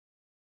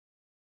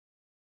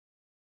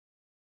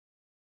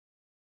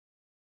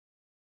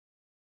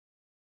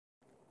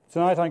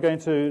Tonight I'm going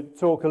to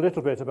talk a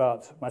little bit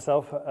about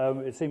myself.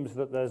 It seems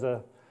that there's an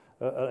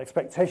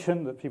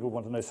expectation that people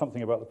want to know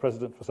something about the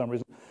President for some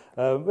reason,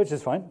 which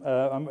is fine.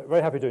 I'm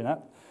very happy doing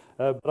that.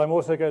 But I'm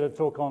also going to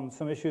talk on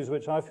some issues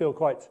which I feel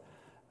quite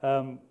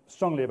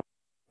strongly about.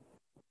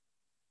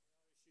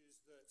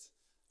 Issues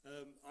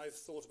that I've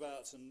thought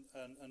about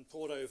and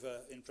pored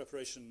over in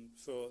preparation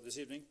for this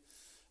evening.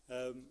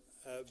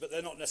 But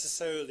they're not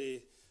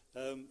necessarily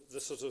the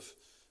sort of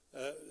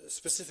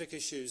specific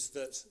issues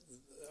that,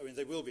 I mean,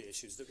 they will be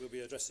issues that we'll be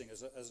addressing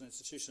as an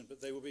institution,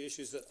 but they will be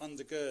issues that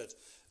undergird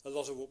a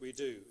lot of what we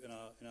do in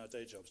our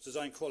day jobs.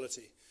 Design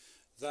quality,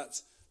 that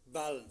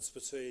balance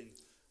between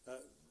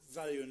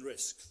value and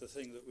risk, the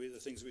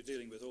things we're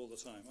dealing with all the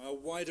time, our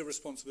wider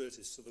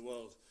responsibilities to the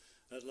world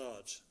at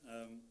large,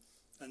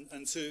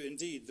 and to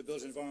indeed the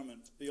built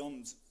environment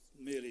beyond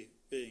merely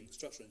being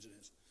structural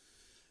engineers,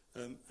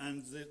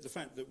 and the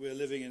fact that we're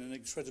living in an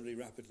incredibly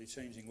rapidly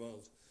changing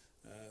world,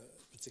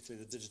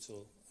 particularly the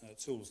digital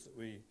tools that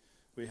we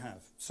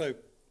have. So,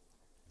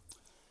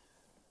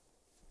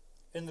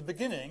 in the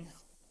beginning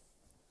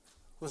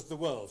was the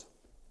world.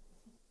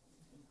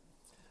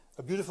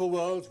 A beautiful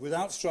world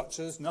without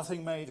structures,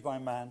 nothing made by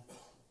man,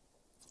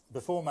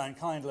 before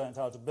mankind learnt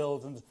how to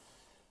build and,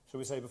 shall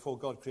we say, before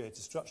God created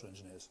structural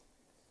engineers.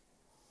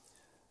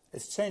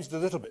 It's changed a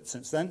little bit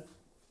since then.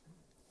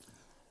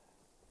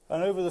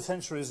 And over the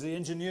centuries, the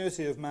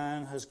ingenuity of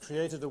man has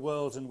created a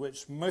world in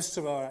which most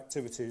of our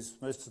activities,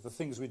 most of the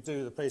things we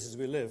do, the places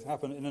we live,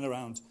 happen in and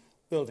around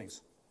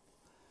buildings.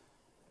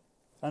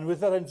 And with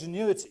that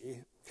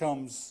ingenuity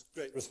comes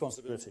great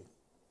responsibility.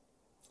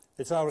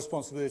 It's our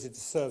responsibility to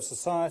serve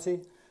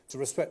society, to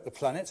respect the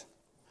planet,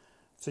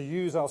 to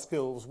use our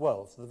skills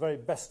well, to the very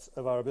best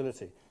of our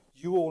ability.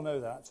 You all know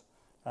that,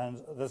 and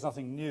there's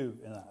nothing new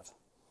in that.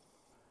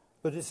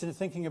 But it's in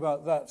thinking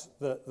about that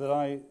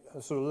I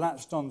sort of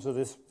latched onto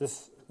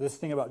this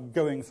thing about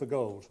going for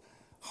gold.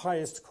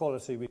 Highest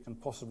quality we can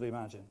possibly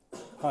imagine.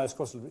 Highest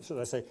quality, should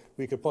I say,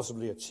 we could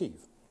possibly achieve.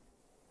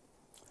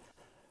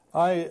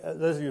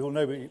 Those of you who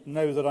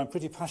know that I'm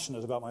pretty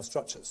passionate about my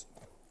structures.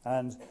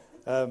 And,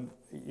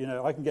 you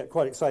know, I can get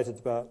quite excited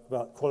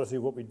about quality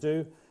of what we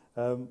do.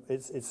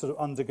 It sort of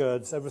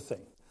undergirds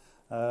everything.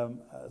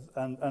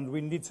 And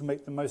we need to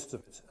make the most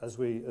of it as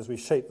we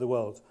shape the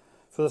world,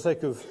 for the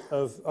sake of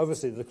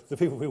obviously the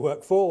people we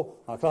work for,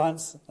 our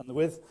clients and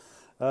with,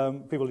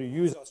 people who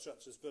use our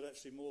structures, but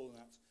actually more than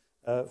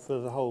that, for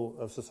the whole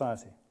of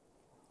society.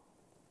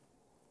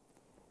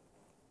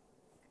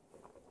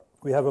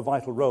 We have a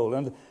vital role,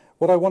 and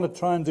what I want to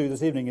try and do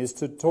this evening is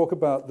to talk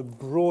about the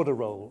broader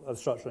role of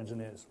structural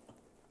engineers,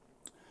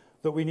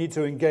 that we need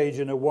to engage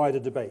in a wider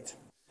debate,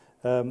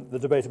 the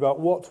debate about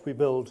what we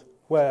build,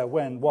 where,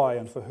 when, why,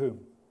 and for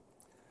whom.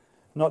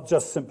 Not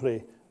just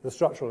simply the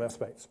structural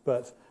aspects,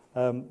 but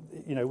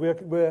you know,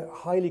 we're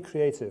highly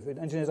creative.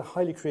 Engineers are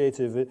highly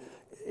creative,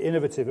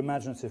 innovative,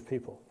 imaginative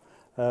people.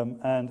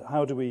 And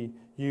how do we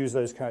use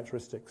those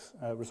characteristics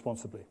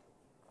responsibly?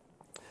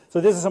 So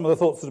these are some of the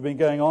thoughts that have been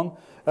going on.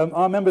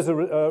 Our members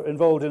are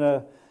involved in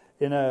a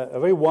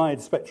very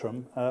wide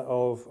spectrum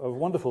of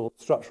wonderful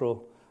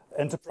structural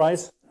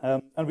enterprise,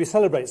 and we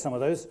celebrate some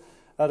of those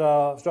at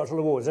our structural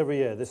awards every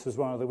year. This was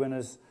one of the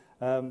winners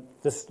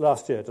this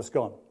last year, just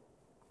gone.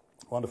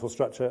 Wonderful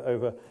structure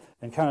over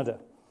in Canada.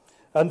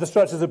 And the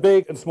structures are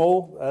big and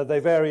small. They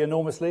vary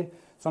enormously.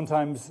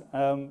 Sometimes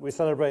we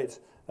celebrate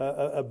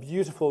a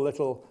beautiful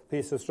little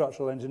piece of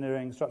structural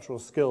engineering, structural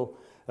skill.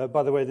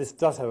 By the way, this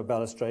does have a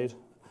balustrade.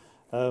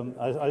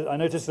 I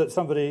noticed that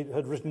somebody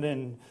had written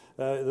in,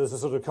 there's a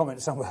sort of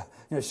comment somewhere,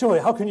 you know, surely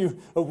how can you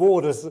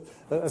award us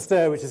a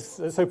stair which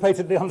is so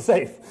patently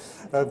unsafe?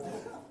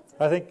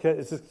 I think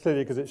it's just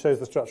clearly because it shows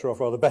the structure off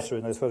rather better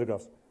in those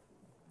photographs.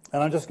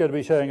 And I'm just going to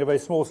be showing a very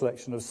small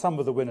selection of some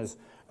of the winners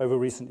over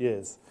recent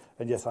years.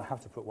 And yes, I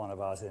have to put one of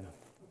ours in.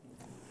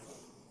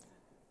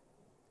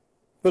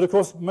 But of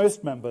course,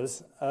 most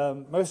of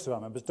our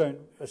members don't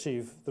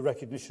achieve the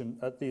recognition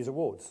at these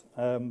awards.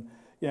 You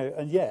know,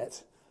 and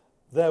yet,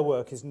 their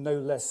work is no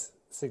less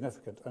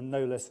significant and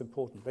no less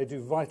important. They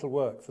do vital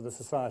work for the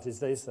societies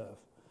they serve.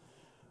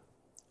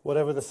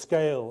 Whatever the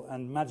scale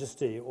and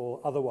majesty or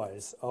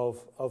otherwise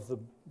of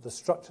the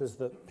structures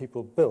that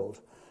people build,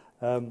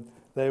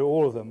 they're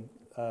all of them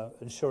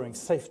ensuring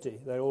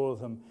safety. They're all of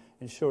them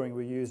ensuring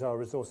we use our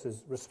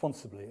resources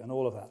responsibly and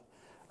all of that.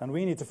 And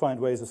we need to find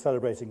ways of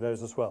celebrating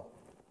those as well.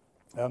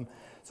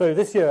 So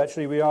this year,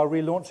 actually, we are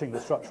relaunching the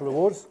Structural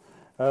Awards,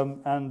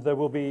 and there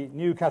will be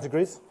new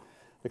categories.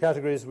 The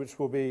categories which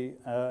will be,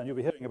 and you'll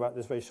be hearing about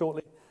this very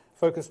shortly,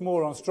 focus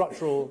more on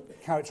structural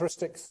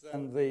characteristics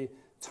than the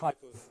type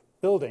of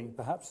building,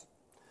 perhaps.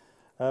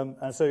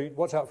 And so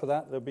watch out for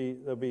that.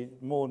 There'll be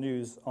more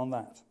news on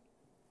that.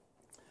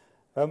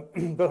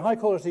 But high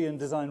quality in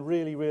design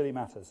really, really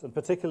matters, and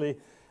particularly,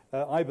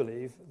 I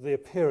believe, the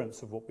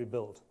appearance of what we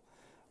build.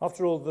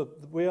 After all,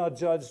 we are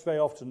judged very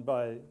often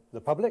by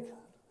the public,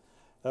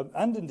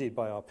 and indeed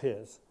by our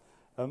peers.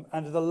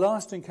 And the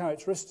lasting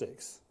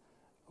characteristics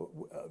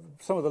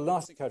some of the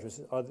lasting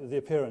characteristics are the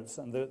appearance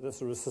and the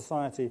sort of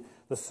society,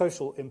 the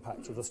social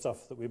impact of the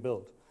stuff that we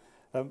build.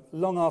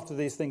 Long after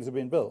these things have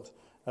been built,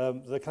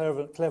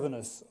 the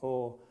cleverness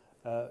or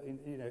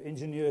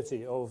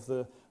ingenuity of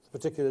the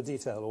particular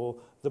detail or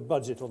the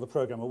budget or the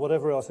program or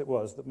whatever else it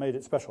was that made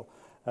it special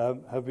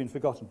have been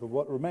forgotten. But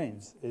what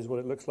remains is what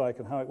it looks like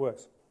and how it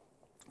works.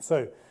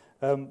 So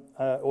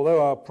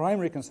although our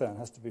primary concern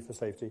has to be for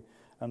safety,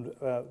 and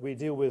we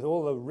deal with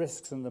all the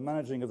risks and the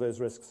managing of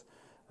those risks,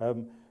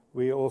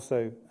 we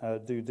also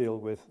do deal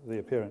with the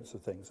appearance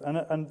of things.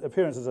 And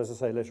appearances, as I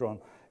say later on,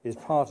 is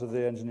part of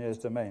the engineer's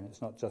domain.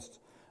 It's not just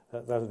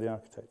that of the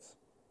architects.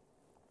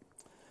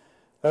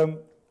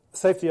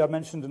 Safety I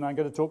mentioned, and I'm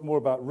going to talk more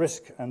about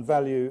risk and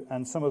value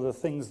and some of the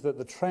things that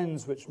the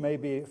trends which may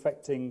be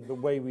affecting the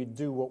way we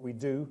do what we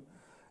do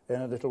in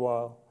a little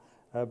while,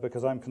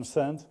 because I'm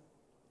concerned.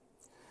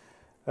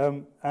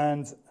 The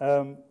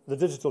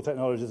digital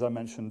technologies I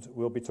mentioned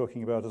we'll be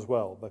talking about as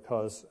well,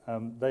 because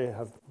they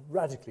have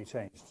radically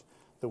changed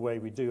the way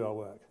we do our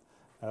work,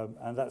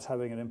 and that's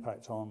having an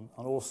impact on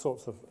all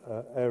sorts of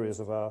areas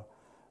of our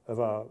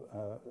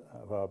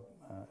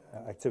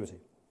activity.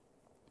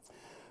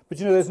 But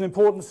there's an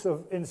importance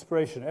of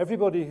inspiration.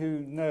 Everybody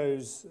who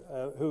knows,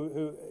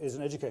 who is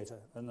an educator,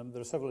 and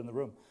there are several in the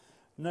room,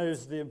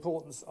 knows the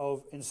importance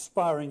of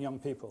inspiring young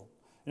people.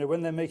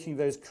 When they're making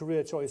those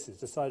career choices,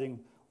 deciding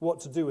what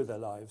to do with their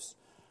lives,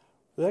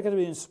 they're going to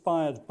be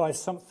inspired by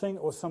something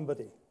or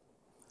somebody.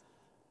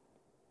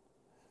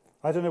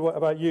 I don't know what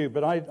about you,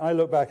 but I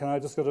look back and I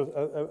just got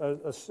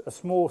a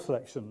small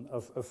selection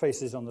of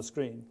faces on the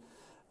screen.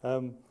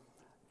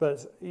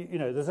 But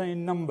there's any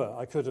number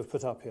I could have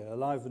put up here,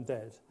 alive and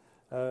dead,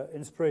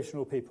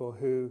 inspirational people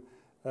who,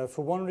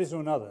 for one reason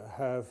or another,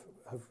 have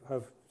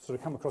sort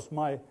of come across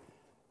my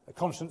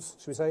conscience,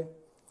 should we say.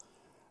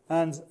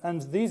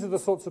 And these are the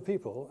sorts of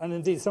people, and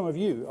indeed some of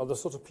you are the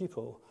sort of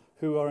people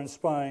who are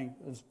inspiring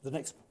the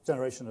next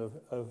generation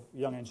of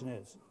young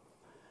engineers.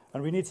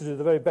 And we need to do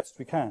the very best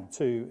we can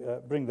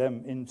to bring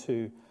them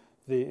into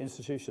the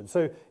institution.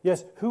 So,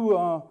 yes, who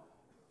are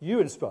you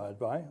inspired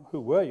by?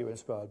 Who were you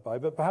inspired by?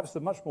 But perhaps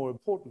the much more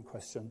important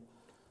question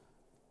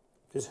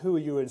is, who are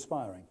you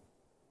inspiring?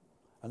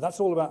 And that's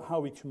all about how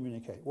we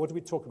communicate. What do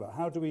we talk about?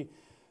 How do we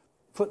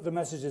put the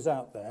messages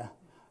out there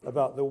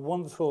about the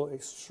wonderful,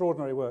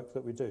 extraordinary work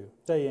that we do,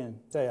 day in,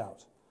 day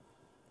out?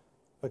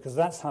 Because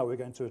that's how we're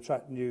going to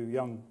attract new,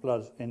 young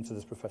blood into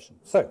this profession.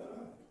 So,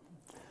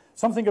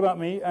 something about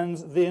me and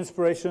the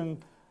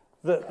inspiration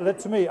that led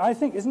to me. I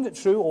think, isn't it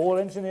true, all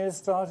engineers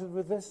started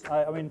with this?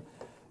 I mean,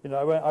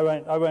 I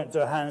won't do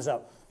hands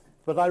up,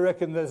 but I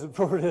reckon there's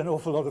probably an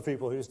awful lot of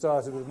people who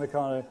started with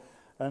Meccano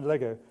and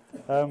Lego.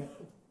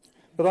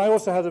 But I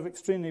also had an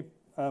extremely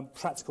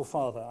practical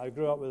father. I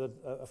grew up with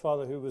a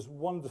father who was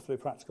wonderfully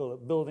practical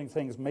at building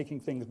things,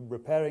 making things,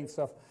 repairing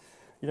stuff.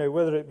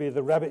 Whether it be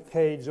the rabbit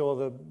cage or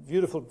the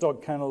beautiful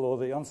dog kennel or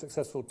the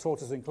unsuccessful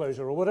tortoise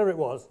enclosure or whatever it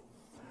was,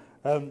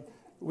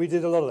 we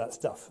did a lot of that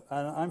stuff.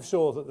 And I'm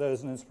sure that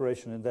there's an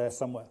inspiration in there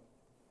somewhere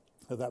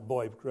of that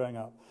boy growing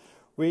up.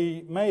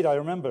 We made, I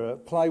remember, a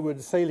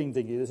plywood sailing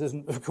dinghy. This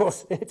isn't, of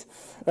course, it.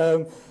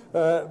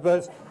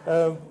 But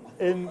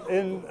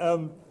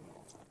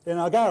in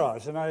our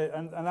garage, and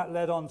that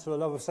led on to a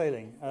love of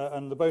sailing.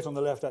 And the boat on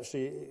the left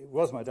actually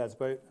was my dad's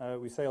boat.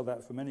 We sailed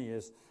that for many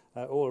years,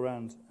 all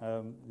around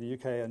the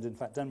UK and, in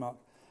fact, Denmark.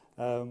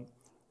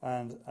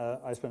 And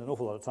I spent an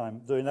awful lot of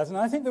time doing that. And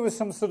I think there was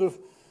some sort of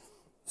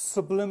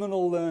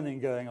subliminal learning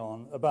going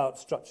on about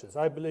structures.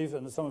 I believe,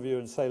 and some of you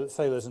are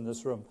sailors in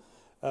this room,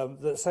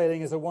 that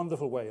sailing is a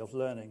wonderful way of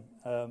learning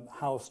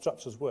how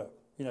structures work.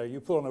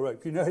 You pull on a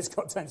rope, it's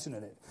got tension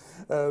in it.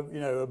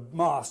 A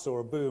mast or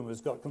a boom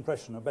has got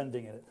compression or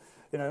bending in it.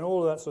 And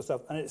all of that sort of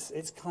stuff. And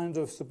it's kind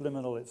of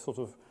subliminal. It's sort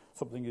of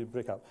something you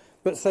pick up.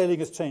 But sailing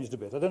has changed a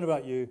bit. I don't know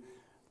about you.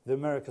 The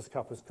America's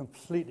Cup has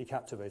completely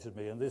captivated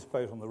me. And this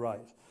boat on the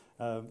right,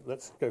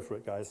 let's go for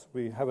it, guys.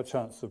 We have a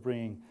chance of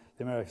bringing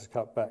the America's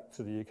Cup back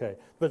to the UK.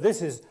 But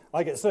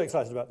I get so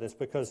excited about this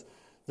because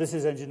this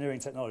is engineering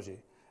technology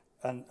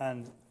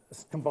and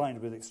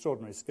combined with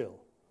extraordinary skill.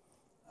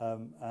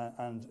 And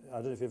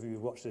I don't know if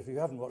you've watched it. If you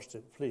haven't watched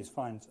it, please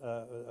find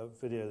a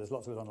video. There's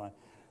lots of it online.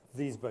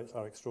 These boats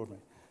are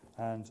extraordinary.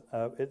 And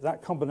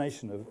that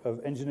combination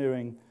of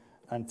engineering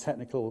and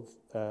technical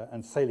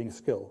and sailing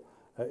skill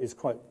is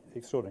quite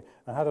extraordinary.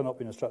 And had I not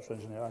been a structural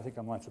engineer, I think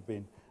I might have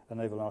been a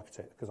naval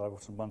architect, because I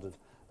often wondered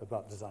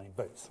about designing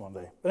boats one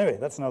day. But anyway,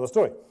 that's another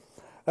story.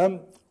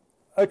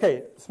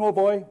 Okay, small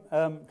boy,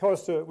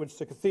 chorister at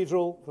Winchester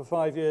Cathedral for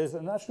 5 years,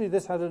 and actually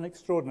this had an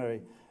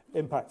extraordinary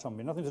impact on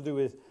me. Nothing to do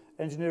with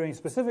engineering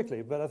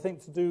specifically, but I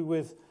think to do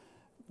with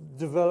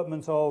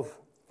development of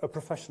a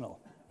professional.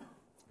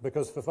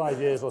 Because for 5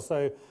 years or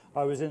so,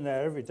 I was in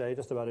there every day,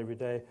 just about every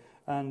day,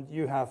 and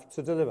you have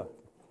to deliver.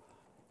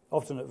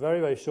 Often at very,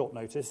 very short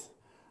notice,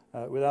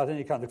 without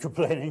any kind of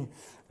complaining.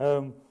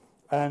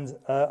 And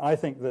I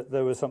think that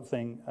there was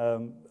something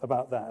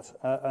about that,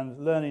 and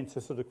learning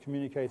to sort of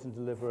communicate and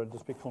deliver and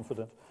just be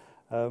confident.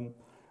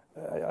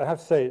 I have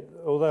to say,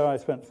 although I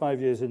spent 5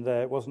 years in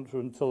there, it wasn't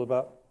until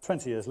about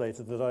 20 years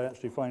later that I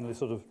actually finally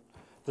sort of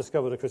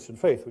discovered a Christian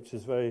faith, which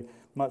is very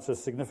much a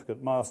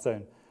significant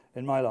milestone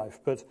in my life.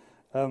 But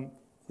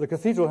the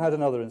cathedral had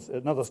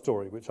another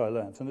story which I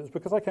learnt, and it's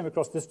because I came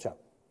across this chap.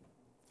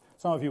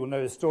 Some of you will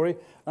know his story,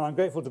 and I'm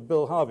grateful to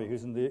Bill Harvey,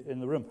 who's in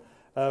the room,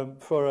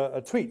 for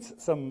a tweet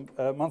some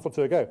month or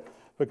two ago,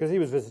 because he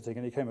was visiting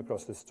and he came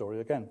across this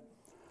story again.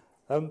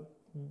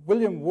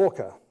 William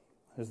Walker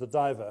is the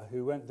diver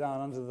who went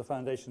down under the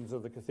foundations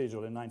of the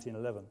cathedral in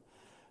 1911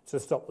 to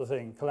stop the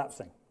thing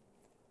collapsing.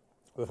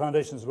 The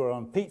foundations were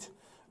on peat,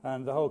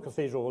 and the whole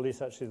cathedral, or at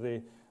least actually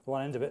the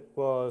one end of it,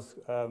 was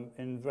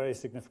in very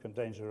significant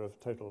danger of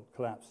total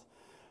collapse.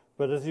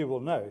 But as you will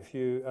know, if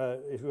you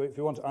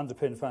want to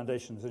underpin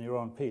foundations and you're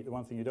on peat, the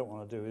one thing you don't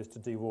want to do is to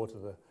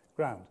dewater the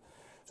ground.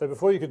 So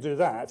before you could do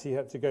that, he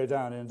had to go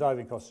down in a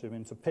diving costume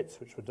into pits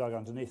which were dug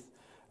underneath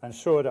and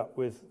shore it up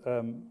with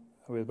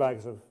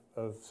bags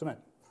of cement.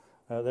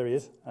 There he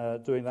is,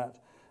 doing that.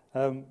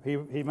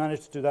 He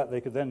managed to do that.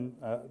 They could then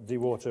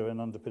dewater and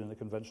underpin in the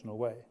conventional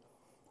way.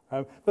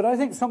 But I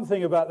think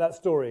something about that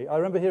story, I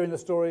remember hearing the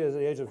story at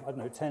the age of, I don't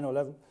know, 10 or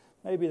 11.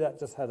 Maybe that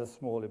just had a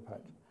small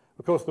impact.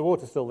 Of course, the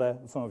water's still there,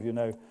 and some of you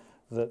know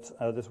that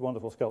this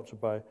wonderful sculpture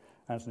by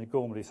Anthony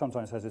Gormley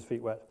sometimes has his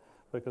feet wet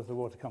because the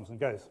water comes and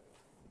goes.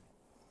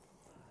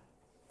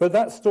 But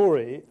that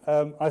story,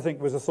 I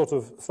think, was a sort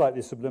of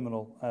slightly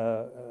subliminal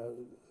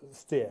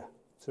steer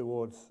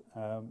towards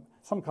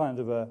some kind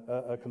of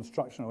a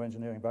construction or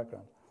engineering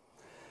background.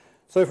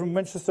 So from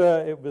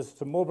Winchester, it was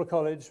to Marlborough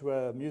College,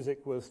 where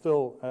music was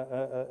still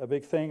a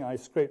big thing. I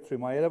scraped through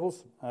my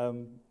A-levels,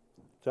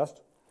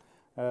 just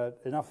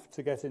enough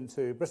to get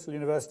into Bristol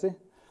University.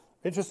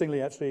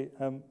 Interestingly, actually,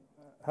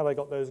 had I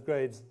got those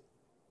grades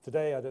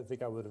today, I don't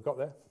think I would have got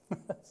there.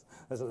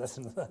 There's a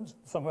lesson learned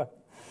somewhere.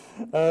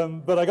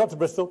 But I got to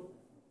Bristol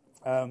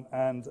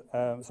and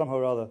somehow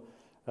or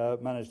other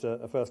managed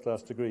a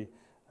first-class degree.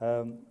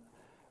 At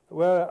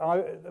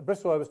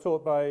Bristol, I was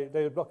taught by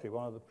David Blockley,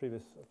 one of the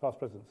previous past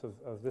presidents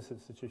of this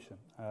institution,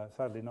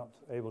 sadly not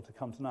able to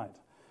come tonight.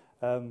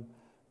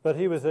 But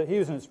he was an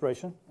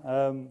inspiration.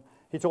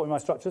 He taught me my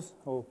structures,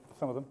 or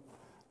some of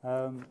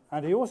them.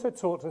 And he also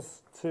taught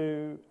us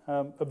to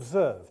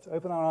observe, to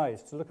open our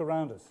eyes, to look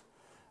around us,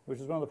 which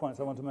is one of the points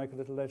I want to make a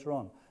little later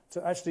on,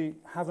 to actually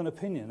have an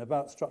opinion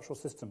about structural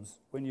systems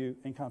when you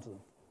encounter them.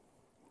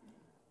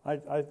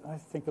 I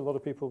think a lot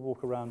of people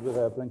walk around with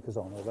their blinkers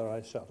on or their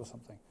eyes shut or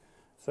something.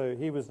 So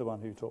he was the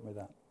one who taught me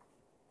that.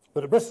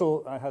 But at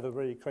Bristol, I had a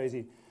really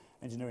crazy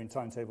engineering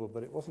timetable,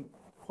 but it wasn't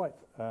quite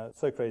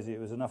so crazy. It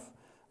was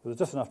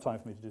just enough time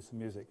for me to do some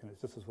music, and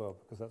it's just as well,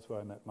 because that's where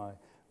I met my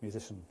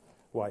musician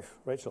wife,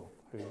 Rachel,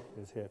 who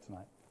is here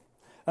tonight.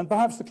 And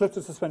perhaps the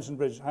Clifton Suspension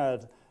Bridge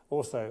had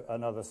also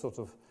another sort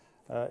of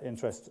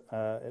interest.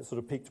 It sort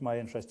of piqued my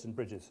interest in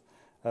bridges.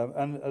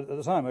 And at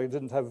the time, I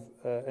didn't have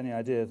any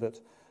idea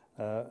that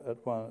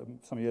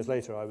some years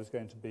later I was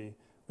going to be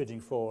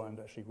bidding for and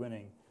actually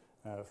winning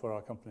for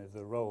our company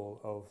the role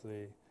of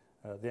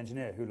the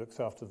engineer who looks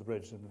after the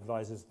bridge and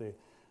advises the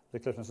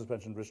Clifton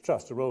Suspension Bridge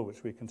Trust, a role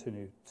which we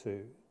continue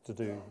to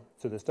do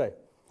to this day.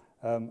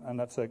 And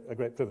that's a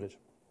great privilege.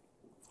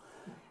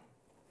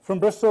 From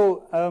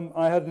Bristol,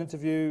 I had an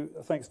interview,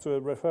 thanks to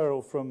a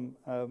referral from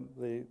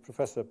the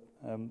professor,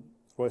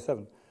 Roy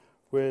Severn,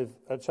 with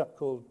a chap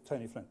called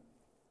Tony Flint.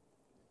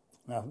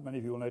 Now, many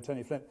of you will know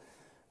Tony Flint.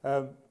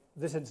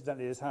 This,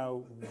 incidentally, is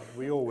how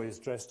we always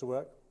dress to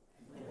work.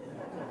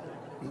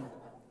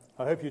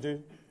 I hope you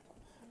do.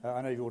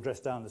 I know you're all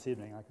dressed down this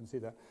evening, I can see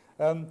that.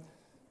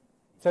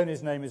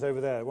 Tony's name is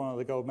over there, one of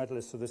the gold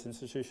medalists of this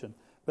institution.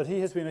 But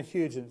he has been a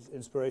huge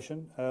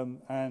inspiration,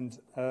 and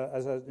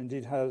as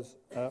indeed has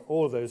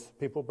all of those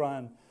people,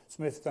 Brian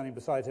Smith standing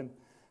beside him,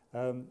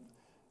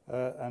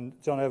 and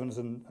John Evans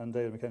and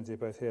David Mackenzie are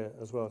both here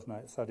as well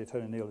tonight. Sadly,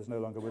 Tony Neal is no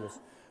longer with us.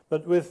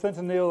 But with Flint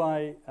and Neal,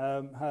 I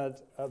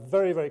had a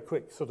very, very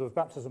quick sort of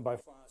baptism by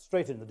fire,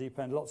 straight in the deep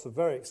end, lots of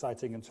very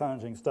exciting and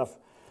challenging stuff,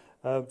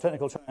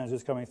 technical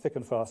challenges coming thick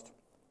and fast,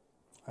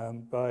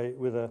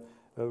 with a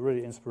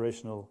really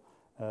inspirational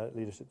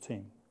leadership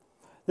team.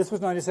 This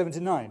was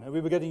 1979, and we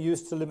were getting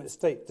used to limit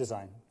state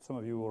design. Some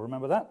of you will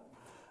remember that.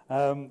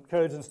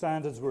 Codes and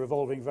standards were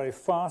evolving very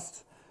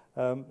fast,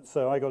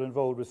 so I got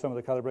involved with some of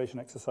the calibration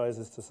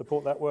exercises to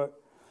support that work.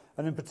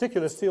 And in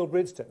particular, steel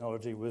bridge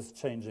technology was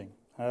changing.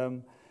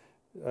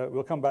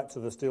 We'll come back to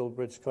the steel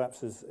bridge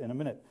collapses in a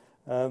minute.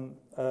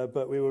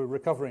 But we were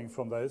recovering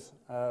from those,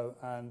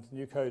 and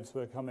new codes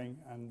were coming,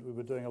 and we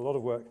were doing a lot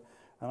of work.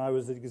 And I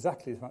was at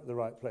exactly the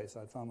right place.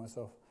 I found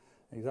myself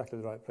in exactly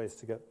the right place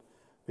to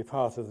be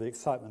part of the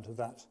excitement of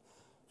that,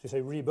 should you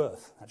say,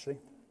 rebirth, actually.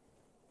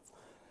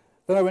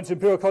 Then I went to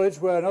Imperial College,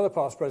 where another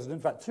past president,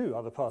 in fact, two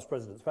other past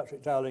presidents,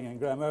 Patrick Dowling and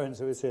Graham Owens,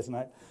 who is here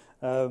tonight,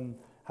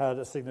 had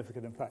a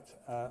significant impact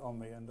on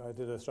me, and I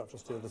did a structural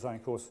steel design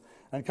course.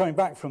 And coming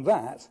back from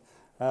that,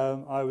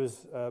 I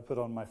was put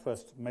on my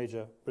first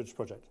major bridge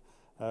project,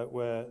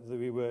 where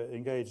we were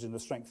engaged in the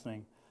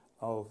strengthening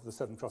of the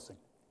Severn crossing.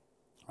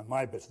 And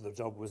my bit of the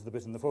job was the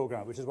bit in the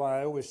foreground, which is why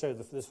I always show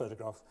this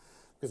photograph,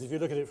 because if you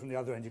look at it from the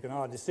other end, you can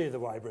hardly see the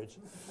Y Bridge.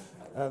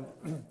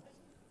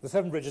 The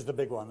Severn Bridge is the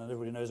big one, and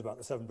everybody knows about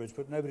the Severn Bridge,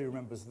 but nobody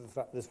remembers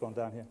this one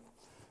down here.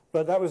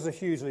 But that was a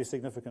hugely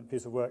significant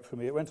piece of work for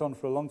me. It went on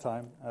for a long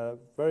time,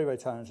 very, very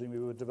challenging. We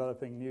were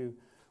developing new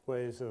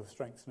ways of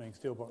strengthening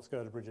steel box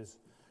girder bridges.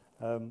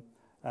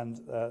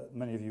 And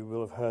many of you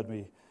will have heard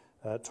me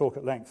talk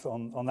at length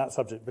on that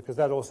subject, because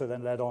that also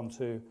then led on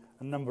to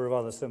a number of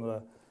other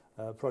similar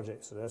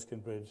projects at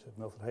Erskine Bridge, at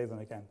Milford Haven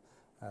again,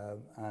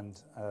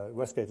 and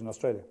Westgate in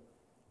Australia.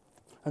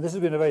 And this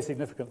has been a very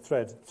significant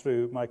thread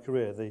through my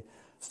career, the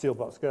steel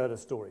box girder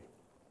story.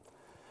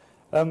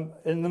 In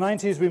the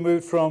 90s, we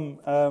moved from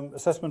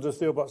assessment of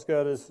steel box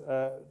girders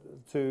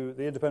to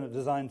the independent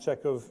design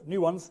check of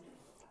new ones.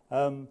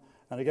 And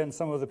again,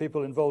 some of the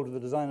people involved with the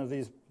design of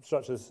these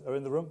structures are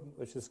in the room,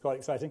 which is quite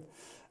exciting.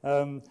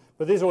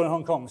 But these are all in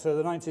Hong Kong. So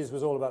the 90s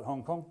was all about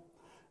Hong Kong.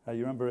 You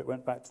remember it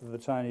went back to the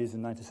Chinese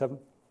in 97.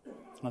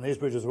 And these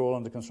bridges were all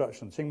under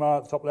construction. Tsingma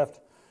at the top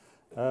left.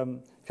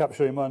 Cap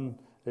Shui Mun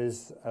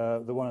is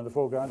the one in the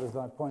foreground. Does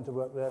that pointer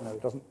work there? No,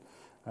 it doesn't.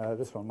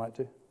 This one might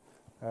do.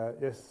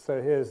 Yes,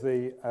 so here's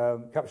the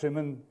Cap Shui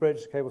Mun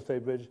Bridge, cable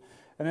stayed bridge.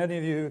 And any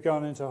of you who've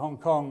gone into Hong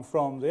Kong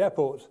from the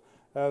airport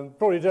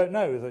probably don't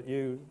know that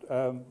you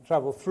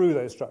travel through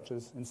those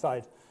structures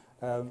inside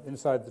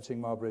the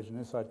Tsingma Bridge and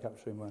inside Cap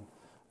Shui Mun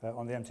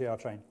on the MTR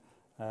train,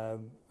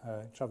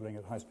 travelling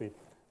at high speed.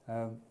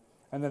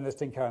 And then there's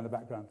Tin Khao in the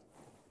background.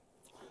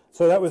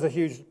 So that was a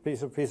huge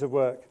piece of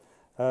work,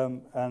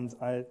 and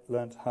I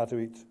learnt how to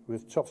eat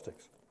with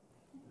chopsticks.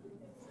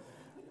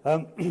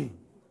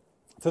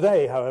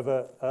 Today,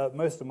 however,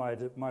 most of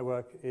my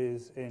work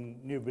is in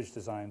new bridge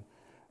design,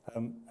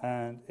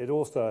 and it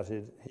all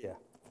started here.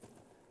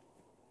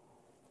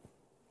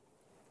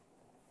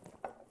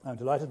 I'm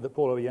delighted that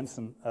Paul O.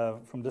 Jensen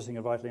from Dissing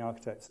and Vitling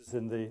Architects is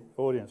in the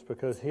audience,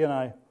 because he and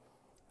I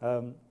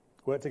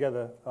worked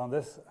together on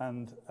this,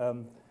 and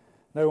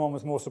no one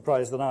was more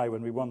surprised than I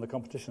when we won the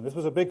competition. This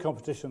was a big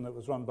competition that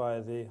was run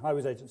by the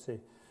Highways Agency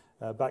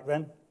back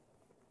then,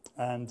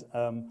 and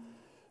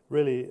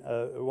really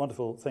a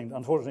wonderful thing.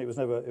 Unfortunately,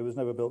 it was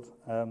never built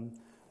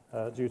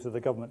due to the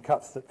government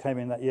cuts that came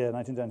in that year,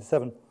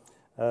 1997.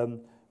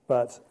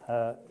 But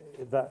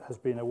that has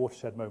been a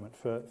watershed moment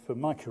for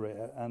my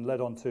career and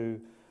led on to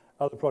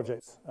other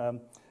projects.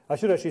 I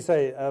should actually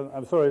say,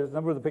 I'm sorry, a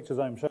number of the pictures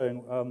I'm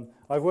showing,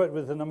 I've worked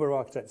with a number of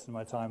architects in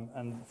my time,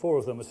 and 4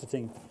 of them are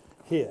sitting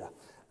here.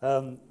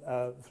 3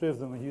 of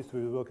them used to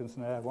be with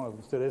Wilkinson Air, 1 of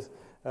them still is,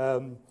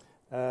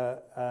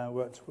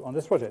 worked on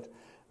this project.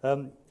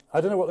 I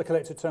don't know what the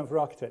collective term for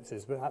architects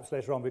is, but perhaps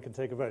later on we can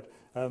take a vote.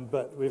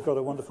 But we've got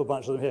a wonderful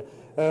bunch of them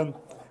here.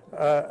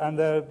 And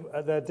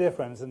they're dear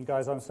friends, and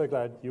guys, I'm so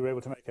glad you were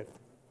able to make it.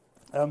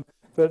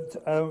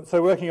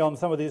 So working on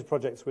some of these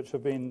projects, which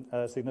have been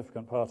a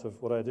significant part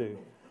of what I do.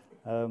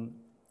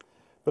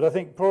 But I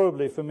think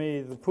probably for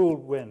me, the pool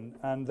win,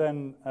 and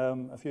then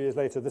a few years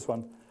later, this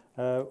one,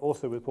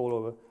 also with Paul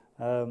Over,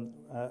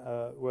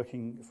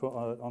 working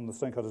on the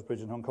Stonecutters Bridge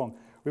in Hong Kong.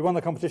 We won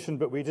the competition,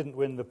 but we didn't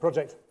win the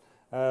project.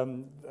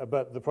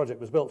 But the project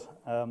was built.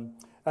 And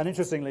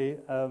interestingly,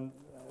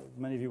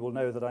 many of you will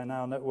know that I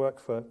now work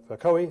for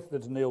COWI.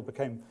 Lind & Neal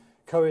became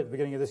COWI at the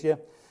beginning of this year,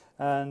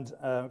 and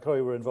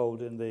COWI were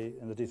involved in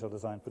the detailed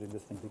design, putting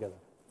this thing together.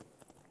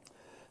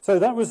 So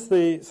that was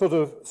the sort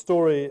of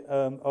story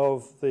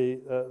of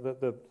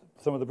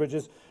some of the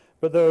bridges.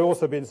 But there have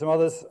also been some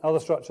other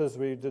structures.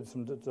 We did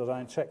some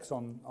design checks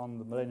on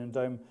the Millennium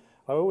Dome.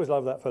 I always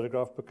love that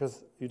photograph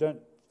because you don't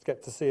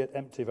get to see it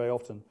empty very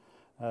often.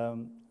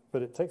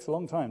 But it takes a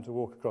long time to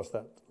walk across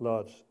that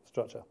large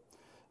structure.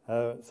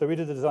 So we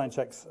did the design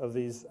checks of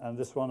these, and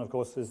this one, of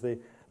course, is the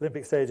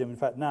Olympic Stadium, in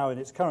fact, now in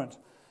its current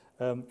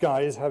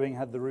guise, having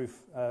had the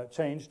roof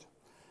changed.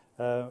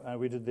 And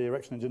we did the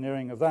erection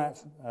engineering of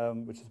that,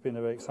 which has been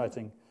a very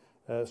exciting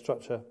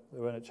structure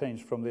when it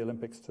changed from the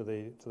Olympics to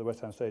the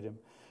West Ham Stadium.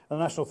 And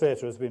the National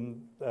Theatre has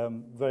been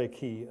very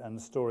key and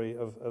the story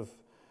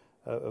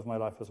of my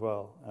life as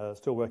well.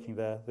 Still working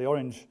there. The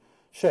orange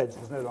shed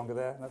is no longer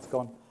there, that's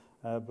gone.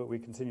 But we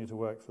continue to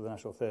work for the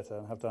National Theatre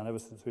and have done ever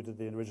since we did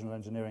the original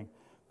engineering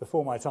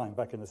before my time,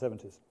 back in the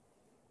 70s.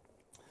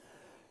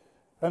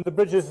 And the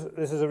bridges,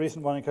 this is a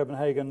recent one in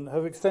Copenhagen,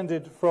 have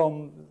extended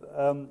from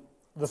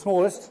the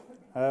smallest,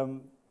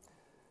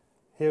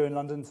 here in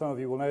London, some of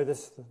you will know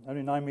this,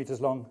 only 9 metres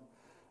long,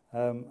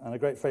 and a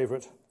great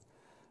favourite,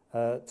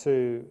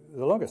 to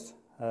the longest,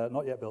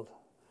 not yet built,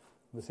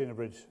 the Severn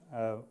Bridge,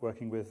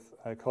 working with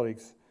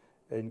colleagues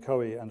in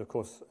COWI and, of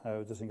course,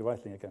 Dissing and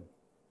Vitling again.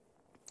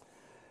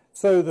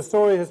 So the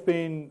story has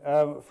been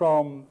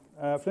from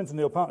Flint &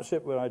 Neal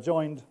Partnership, where I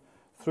joined,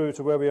 through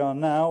to where we are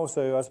now.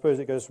 So I suppose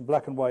it goes from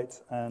black and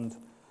white, and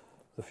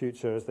the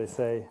future, as they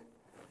say,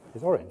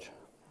 is orange.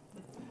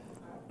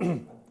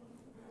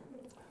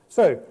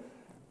 So,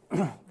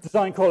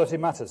 design quality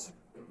matters.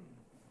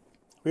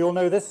 We all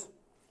know this.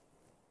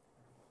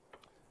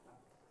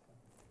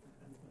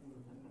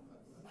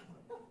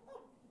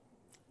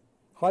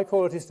 High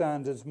quality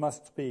standards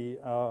must be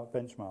our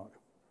benchmark.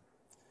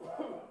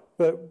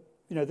 But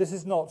this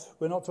is not,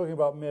 we're not talking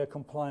about mere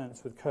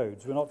compliance with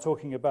codes. We're not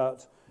talking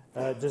about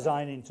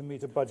designing to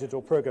meet a budget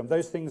or program.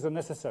 Those things are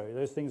necessary.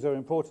 Those things are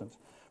important.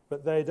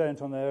 But they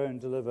don't on their own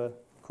deliver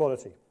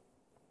quality.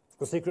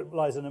 The secret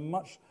lies in a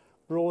much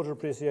broader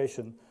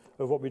appreciation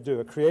of what we do,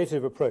 a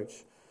creative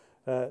approach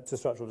to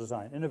structural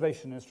design,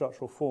 innovation in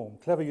structural form,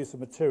 clever use of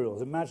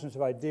materials,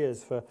 imaginative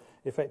ideas for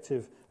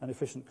effective and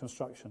efficient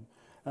construction,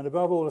 and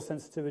above all, a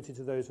sensitivity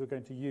to those who are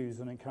going to use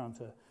and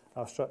encounter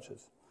our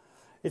structures.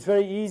 It's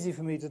very easy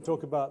for me to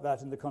talk about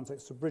that in the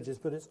context of bridges,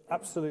 but it's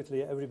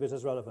absolutely every bit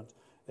as relevant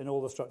in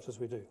all the structures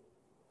we do.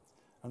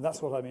 And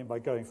that's what I mean by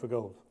going for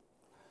gold.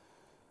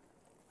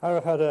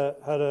 Harrop had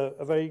a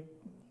very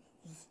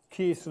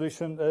key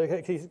solution,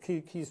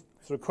 key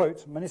sort of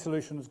quote: many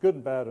solutions, good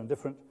and bad and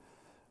different.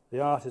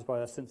 The art is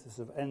by a synthesis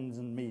of ends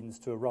and means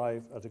to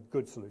arrive at a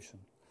good solution.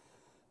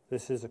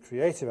 This is a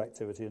creative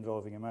activity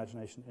involving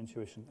imagination,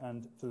 intuition,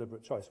 and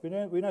deliberate choice. We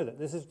know that.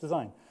 This is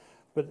design.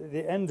 But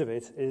the end of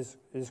it is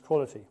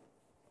quality.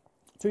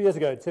 2 years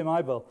ago, Tim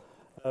Eibel,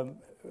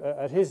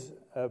 at his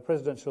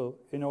presidential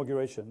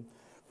inauguration,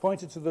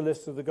 pointed to the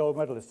list of the gold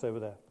medalists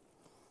over there.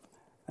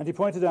 And he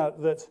pointed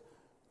out that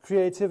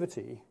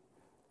creativity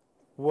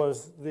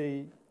was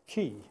the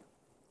key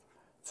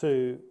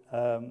to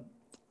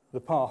the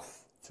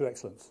path to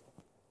excellence.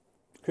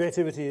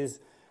 Creativity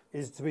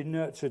is to be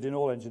nurtured in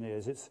all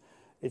engineers.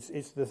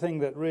 It's the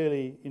thing that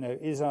really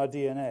is our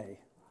DNA.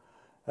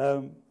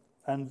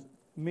 And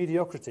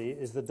mediocrity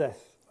is the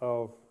death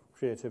of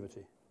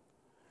creativity.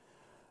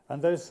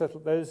 And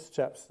those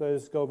chaps,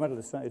 those gold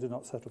medalists, certainly did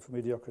not settle for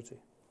mediocrity.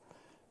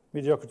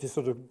 Mediocrity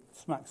sort of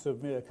smacks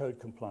of mere code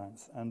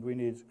compliance, and we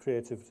need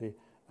creativity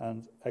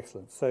and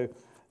excellence. So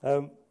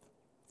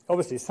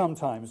obviously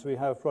sometimes we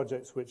have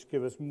projects which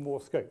give us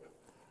more scope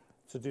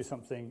to do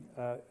something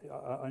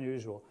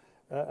unusual.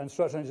 And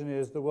structural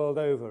engineers the world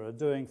over are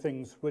doing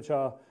things which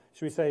are,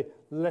 should we say,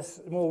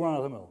 more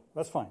run-of-the-mill.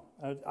 That's fine.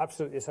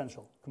 Absolutely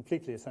essential,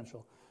 completely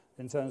essential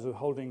in terms of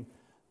holding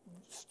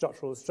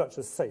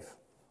structures safe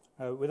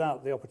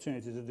without the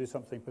opportunity to do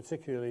something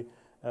particularly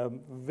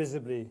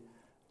visibly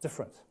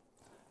different.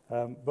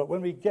 But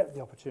when we get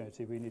the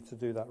opportunity, we need to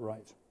do that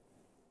right.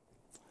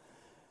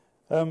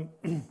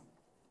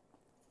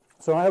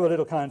 So I have a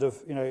little kind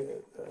of,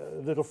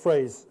 little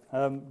phrase,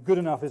 good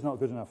enough is not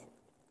good enough.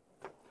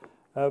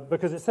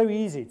 Because it's so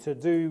easy to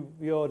do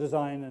your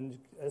design and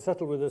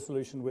settle with a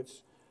solution which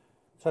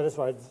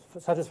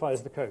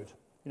satisfies the code.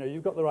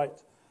 You've got the right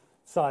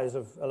size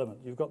of element,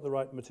 you've got the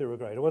right material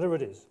grade, or whatever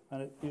it is,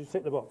 and you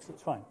tick the box,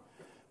 it's fine.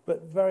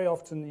 But very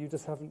often you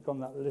just haven't gone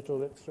that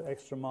little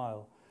extra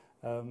mile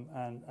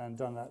and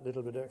done that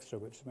little bit extra,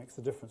 which makes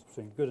the difference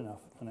between good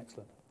enough and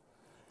excellent.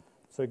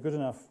 So good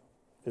enough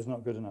is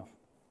not good enough.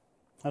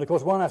 And of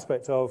course, one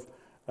aspect of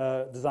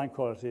design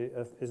quality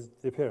is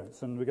the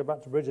appearance. And we go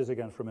back to bridges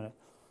again for a minute.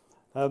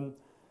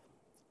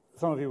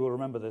 Some of you will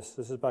remember this.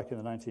 This is back in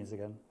the 1990s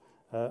again.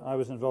 I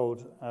was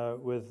involved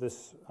with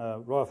this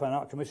Royal Fine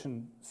Art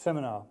Commission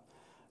seminar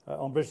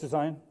on bridge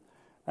design.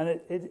 And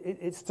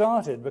it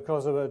started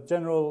because of a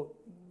general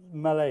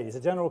malaise,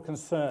 a general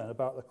concern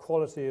about the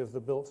quality of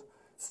the built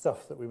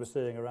stuff that we were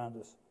seeing around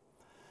us.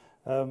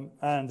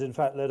 And in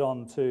fact led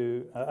on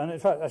to, and in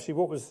fact actually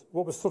what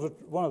was sort of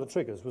one of the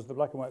triggers was the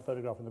black and white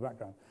photograph in the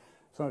background.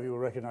 Some of you will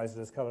recognise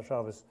it as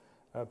Calatrava's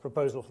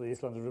proposal for the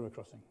East London River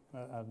crossing,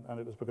 and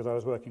it was because I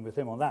was working with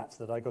him on that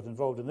I got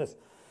involved in this.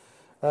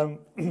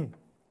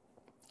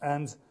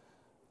 And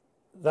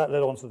that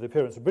led on to the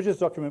appearance of bridges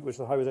document, which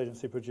the Highways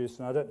Agency produced,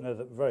 and I don't know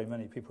that very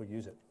many people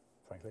use it,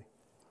 frankly.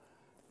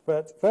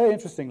 But very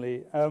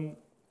interestingly,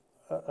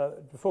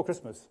 before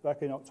Christmas,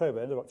 back in October,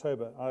 end of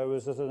October, I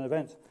was at an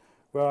event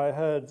where I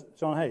heard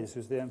John Hayes,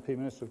 who's the MP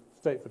Minister of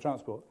State for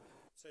Transport,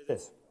 say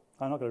this.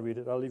 I'm not going to read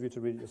it. I'll leave you to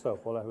read it yourself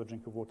while I have a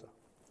drink of water.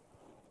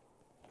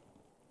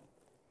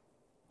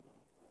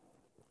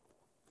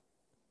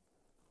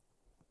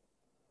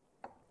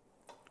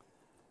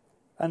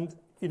 And,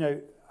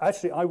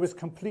 actually I was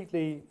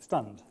completely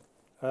stunned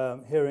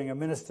hearing a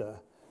minister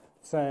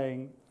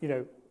saying,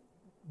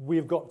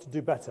 we've got to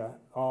do better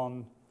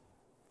on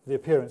the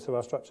appearance of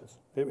our structures.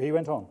 He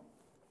went on.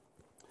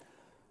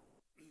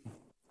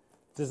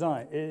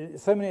 Design.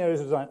 So many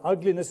areas of design,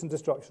 ugliness and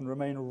destruction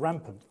remain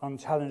rampant,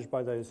 unchallenged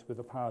by those with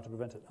the power to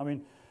prevent it. I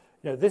mean,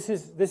 this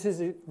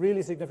is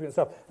really significant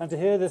stuff. And to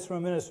hear this from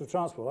a Minister of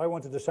Transport, I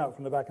wanted to shout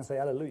from the back and say,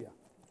 hallelujah.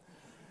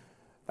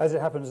 As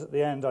it happens, at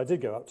the end, I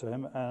did go up to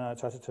him and I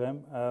chatted to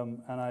him,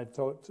 and I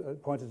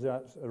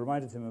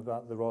reminded him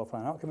about the Royal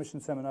Fine Art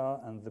Commission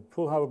seminar and the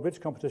Poole Harbour Bridge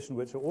competition,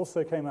 which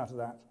also came out of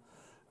that.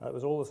 It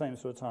was all the same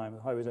sort of time.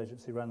 The Highways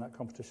Agency ran that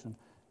competition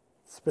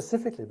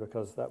specifically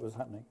because that was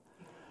happening.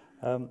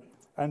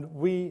 And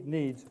we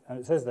need, and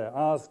it says there,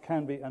 ours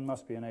can be and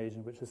must be an age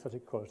in which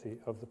aesthetic quality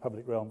of the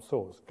public realm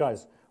soars.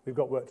 Guys, we've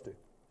got work to do.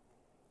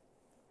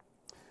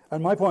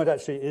 And my point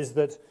actually is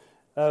that,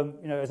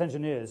 as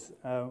engineers,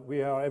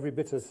 we are every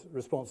bit as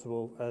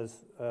responsible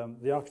as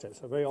the architects.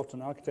 So very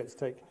often architects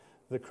take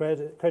the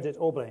credit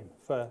or blame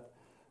for,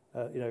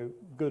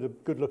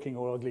 good-looking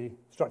or ugly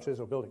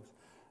structures or buildings.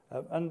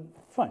 And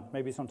fine,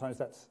 maybe sometimes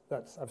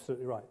that's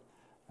absolutely right.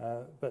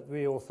 But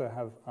we also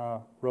have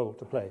our role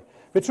to play.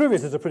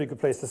 Vitruvius is a pretty good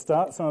place to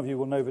start. Some of you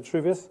will know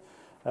Vitruvius.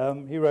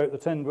 He wrote the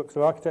 10 books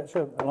of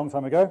architecture a long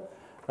time ago.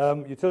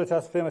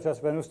 Utilitas,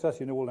 firmitas, venustas,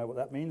 you all know what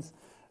that means.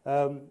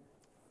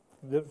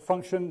 The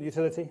function,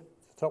 utility,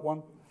 the top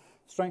one.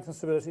 Strength and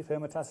stability,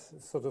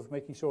 firmitas, sort of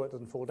making sure it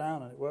doesn't fall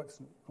down and it works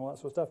and all that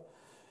sort of stuff.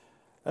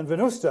 And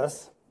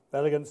venustas,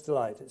 elegance,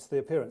 delight. It's the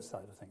appearance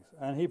side of things.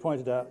 And he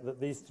pointed out that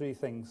these three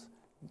things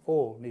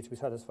all need to be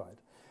satisfied.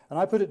 And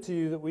I put it to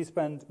you that we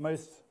spend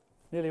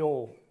nearly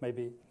all,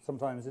 maybe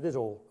sometimes it is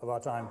all of our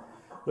time,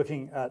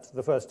 looking at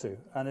the first two.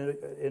 And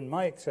in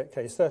my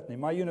case, certainly,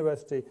 my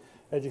university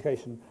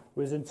education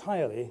was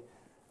entirely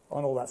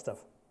on all that stuff.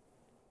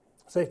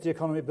 Safety,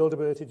 economy,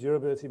 buildability,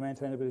 durability,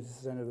 maintainability,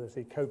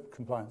 sustainability,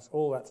 compliance,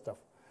 all that stuff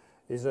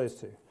is those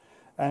two.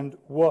 And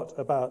what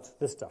about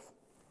this stuff?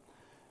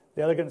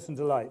 The elegance and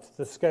delight,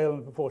 the scale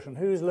and proportion.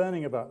 Who's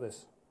learning about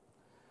this?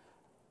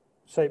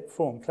 Shape,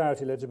 form,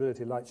 clarity,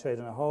 legibility, light, shade,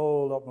 and a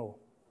whole lot more.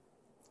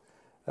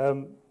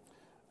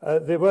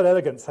 The word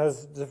elegance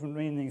has different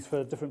meanings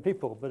for different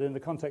people, but in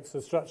the context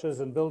of structures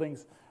and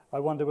buildings, I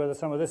wonder whether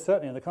some of this,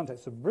 certainly in the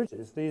context of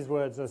bridges, these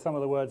words are some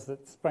of the words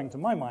that sprang to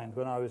my mind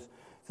when I was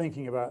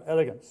thinking about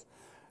elegance.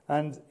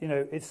 And, you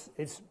know, it's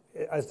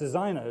as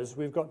designers,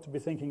 we've got to be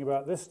thinking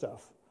about this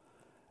stuff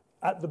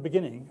at the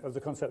beginning of the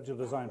conceptual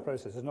design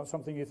process. It's not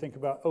something you think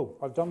about, oh,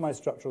 I've done my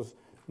structurals,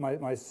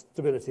 my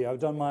stability, I've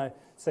done my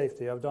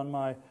safety, I've done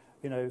my,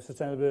 you know,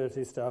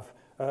 sustainability stuff.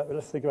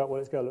 Let's think about what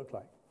it's going to look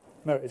like.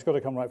 No, it's got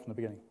to come right from the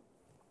beginning.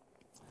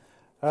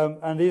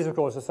 And these, of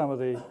course, are some of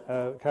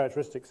the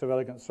characteristics of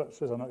elegant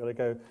structures. I'm not going to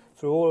go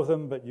through all of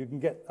them, but you can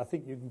get, I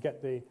think you can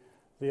get the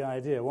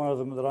idea. One of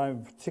them that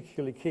I'm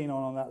particularly keen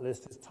on that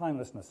list is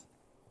timelessness.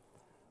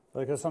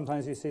 Because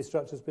sometimes you see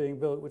structures being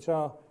built which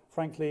are,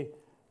 frankly,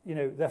 you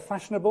know, they're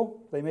fashionable,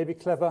 they may be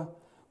clever,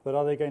 but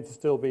are they going to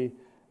still be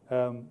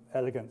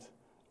elegant?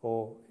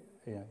 Or,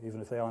 you know,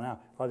 even if they are now,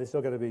 are they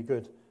still going to be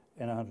good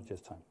in 100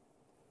 years' time?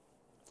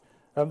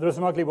 There are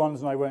some ugly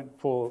ones, and I won't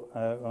fall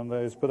on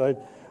those, but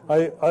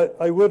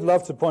I would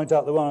love to point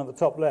out the one at the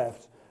top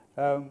left.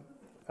 And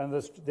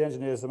the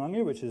engineers among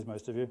you, which is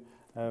most of you,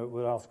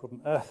 will ask what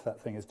on earth that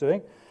thing is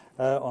doing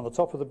on the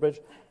top of the bridge.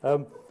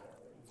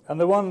 And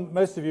the one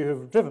most of you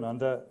have driven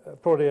under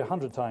probably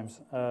 100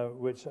 times,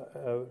 which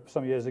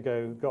some years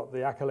ago got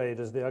the accolade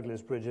as the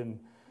ugliest bridge in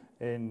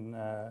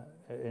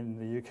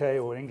the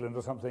UK or England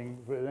or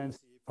something, with an NCE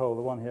poll,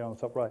 the one here on the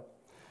top right.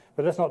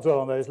 But let's not dwell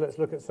on those. Let's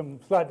look at some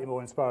slightly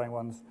more inspiring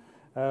ones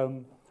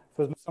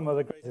for some of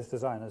the greatest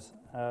designers.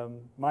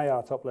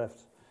 Maillard, top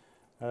left.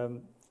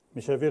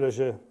 Michel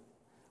Villegeux,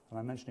 and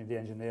I'm mentioning the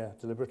engineer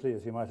deliberately,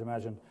 as you might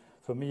imagine,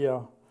 for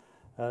Maillard.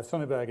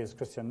 Sonneberg is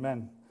Christian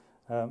Men.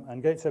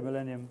 And Gateshead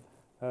Millennium,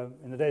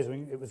 in the days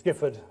when it was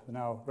Gifford,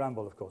 now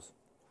Ramble, of course.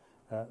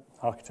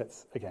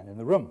 Architects, again, in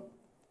the room.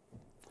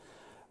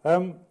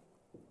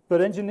 But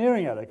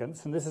engineering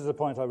elegance, and this is the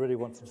point I really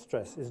want to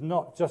stress, is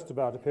not just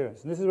about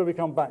appearance. And this is where we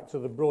come back to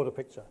the broader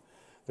picture.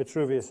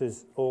 Vitruvius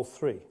is all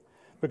three.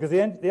 Because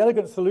the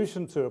elegant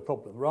solution to a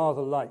problem,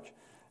 rather like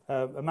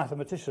a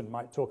mathematician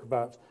might talk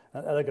about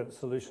an elegant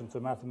solution to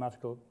a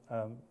mathematical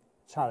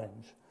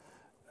challenge,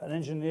 an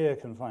engineer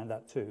can find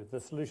that too. The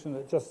solution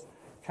that just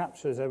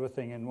captures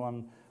everything in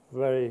one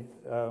very,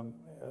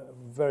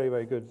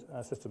 very good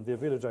system. The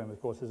Velodrome,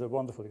 of course, is a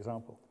wonderful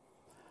example.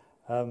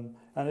 And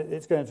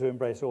it's going to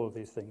embrace all of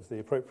these things, the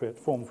appropriate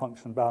form,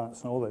 function,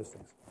 balance, and all those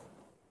things.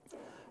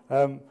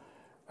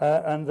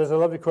 And there's a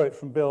lovely quote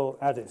from Bill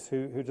Addis,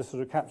 who just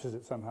sort of captures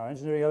it somehow.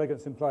 Engineering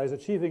elegance implies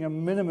achieving a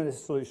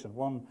minimalist solution,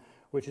 one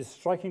which is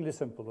strikingly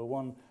simple, or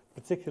one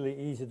particularly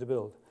easy to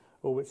build,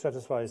 or which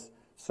satisfies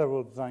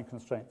several design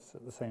constraints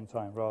at the same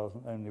time, rather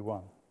than only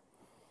one.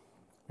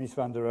 Mies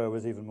van der Rohe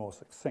was even more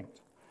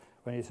succinct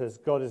when he says,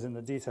 God is in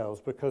the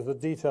details, because the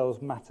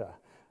details matter.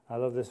 I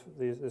love this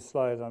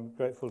slide. I'm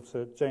grateful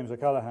to James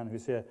O'Callaghan,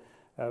 who's here,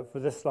 for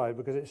this slide,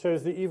 because it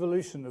shows the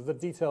evolution of the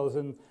details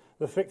in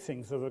the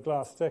fixings of a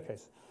glass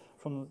staircase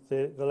from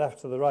the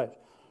left to the right,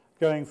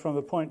 going from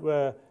the point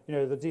where, you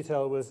know, the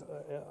detail was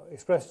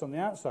expressed on the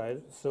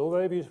outside, still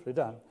very beautifully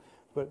done,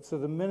 but to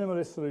the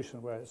minimalist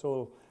solution where it's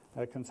all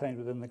contained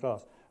within the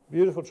glass.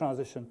 Beautiful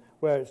transition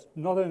where it's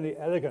not only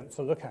elegant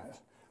to look at,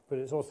 but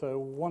it's also a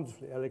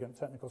wonderfully elegant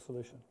technical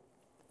solution.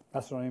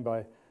 That's what I mean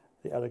by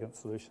the elegant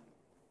solution.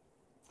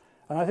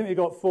 And I think we've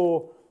got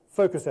 4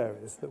 focus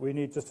areas that we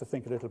need just to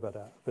think a little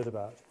bit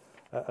about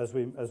as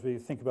we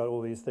think about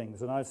all these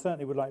things. And I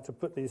certainly would like to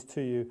put these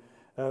to you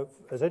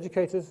as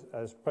educators,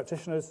 as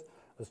practitioners,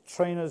 as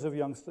trainers of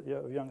young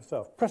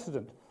staff.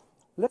 Precedent.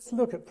 Let's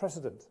look at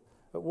precedent,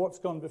 at what's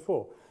gone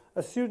before.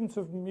 A student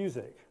of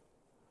music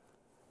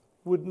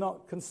would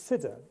not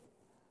consider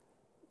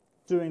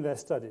doing their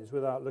studies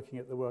without looking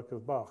at the work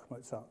of Bach,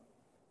 Mozart,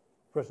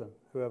 Britten,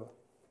 whoever.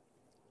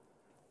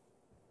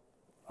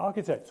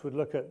 Architects would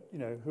look at, you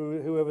know,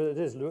 whoever it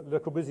is, Le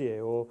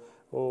Corbusier or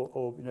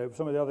you know,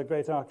 some of the other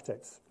great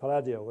architects,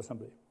 Palladio or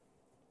somebody.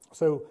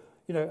 So,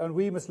 You know, and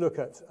we must look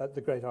at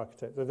the great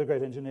architects, the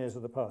great engineers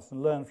of the past,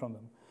 and learn from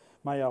them.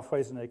 Maya,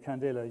 Fresnay,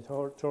 Candela,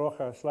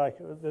 Torocha,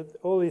 Schleicher,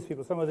 all these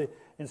people, some of the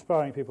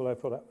inspiring people I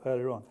put up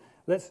earlier on.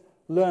 Let's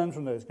learn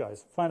from those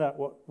guys, find out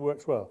what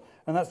works well.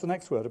 And that's the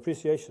next word,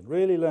 appreciation.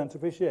 Really learn to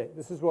appreciate.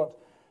 This is what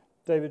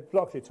David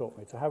Blockley taught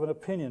me, to have an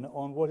opinion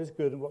on what is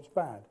good and what's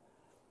bad.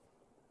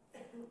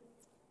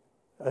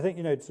 I think,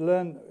 you know, to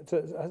learn,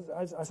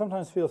 I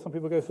sometimes feel some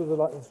people go through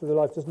their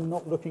life just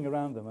not looking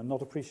around them and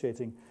not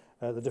appreciating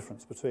the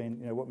difference between,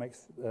 you know, what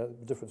makes the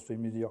difference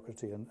between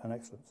mediocrity and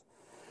excellence.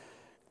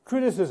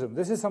 Criticism.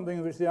 This is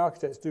something which the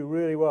architects do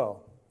really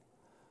well.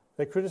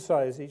 They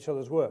criticize each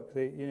other's work.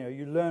 You know,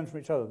 you learn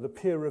from each other. The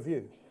peer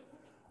review.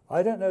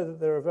 I don't know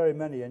that there are very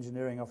many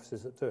engineering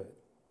offices that do it.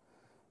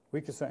 We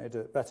could certainly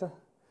do it better.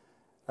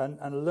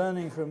 And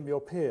learning from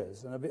your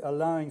peers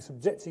and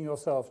subjecting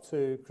yourself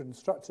to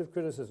constructive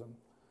criticism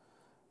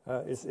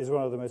is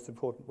one of the most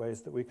important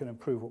ways that we can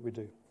improve what we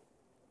do.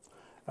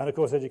 And of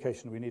course,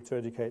 education. We need to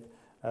educate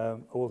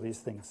all these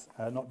things,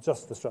 not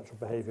just the structural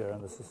behavior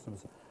and the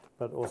systems,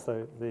 but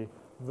also the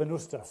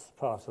venustas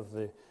part of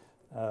the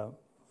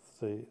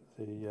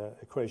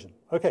equation.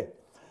 Okay,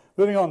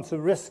 moving on to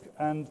risk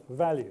and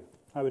value.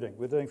 How are we doing?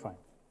 We're doing fine.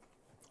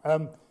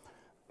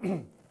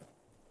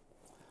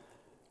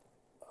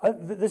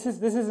 This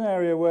is an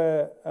area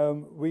where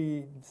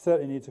we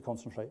certainly need to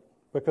concentrate,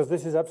 because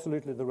this is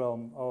absolutely the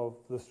realm of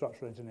the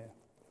structural engineer.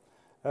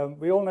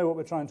 We all know what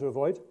we're trying to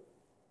avoid.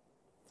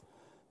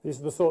 These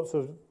are the sorts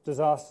of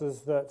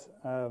disasters that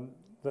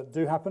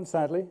do happen,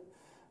 sadly,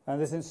 and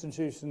this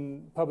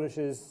institution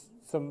publishes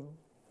some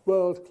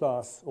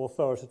world-class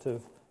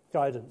authoritative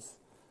guidance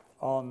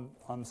on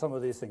some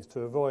of these things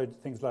to avoid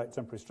things like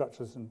temporary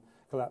structures and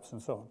collapse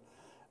and so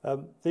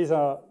on. These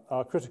are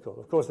critical.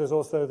 Of course, there's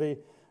also the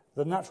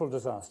natural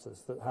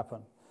disasters that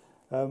happen.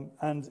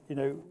 And, you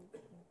know,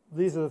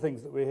 these are the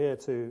things that we're here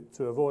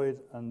to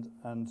avoid and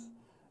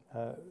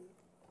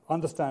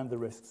understand the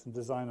risks and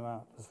design them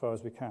out as far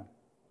as we can.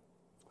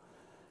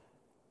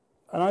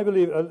 And I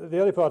believe the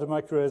early part of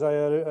my career, as I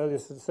earlier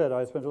said,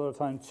 I spent a lot of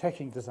time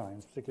checking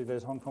designs, particularly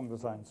those Hong Kong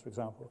designs, for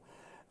example.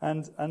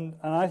 And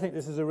I think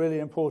this is a really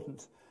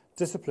important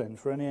discipline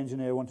for any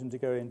engineer wanting to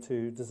go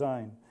into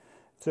design,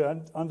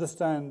 to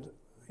understand,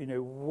 you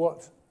know,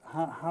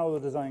 how the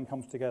design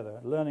comes together,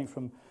 learning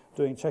from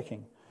doing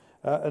checking.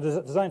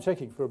 Design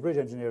checking for a bridge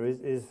engineer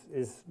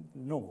is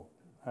normal.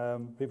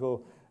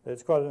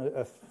 It's quite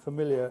a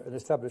familiar and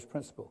established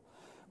principle.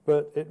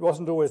 But it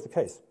wasn't always the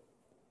case.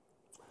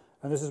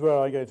 And this is where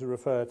I'm going to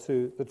refer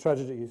to the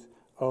tragedies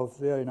of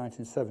the early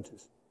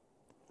 1970s.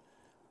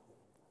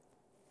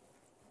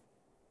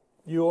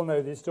 You all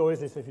know these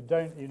stories. If you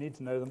don't, you need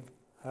to know them,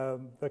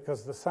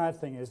 because the sad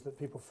thing is that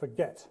people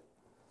forget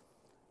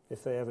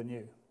if they ever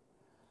knew.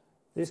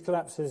 These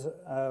collapses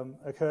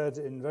occurred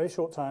in very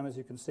short time, as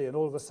you can see, and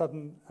all of a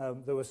sudden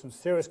there were some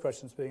serious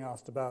questions being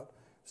asked about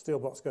steel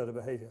box girder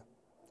behaviour.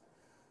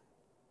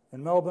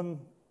 In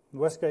Melbourne, the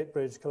Westgate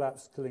Bridge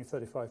collapsed, killing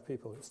 35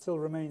 people. It still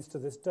remains to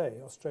this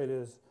day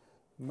Australia's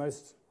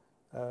most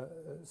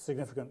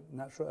significant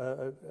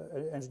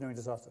engineering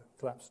disaster,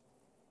 collapse.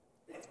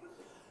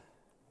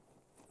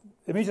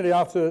 Immediately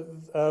after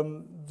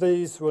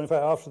in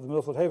fact, after the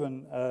Milford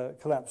Haven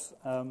collapse,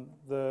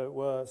 there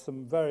were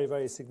some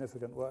very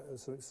significant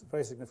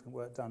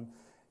work done.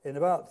 In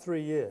about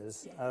 3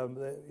 years,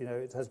 you know,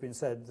 it has been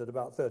said that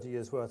about 30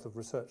 years' worth of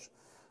research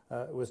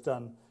was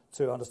done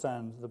to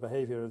understand the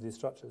behaviour of these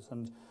structures.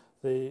 And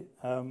the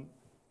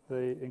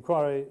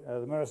inquiry,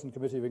 the Morrison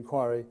Committee of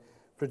Inquiry,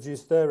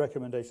 produced their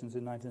recommendations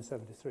in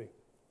 1973.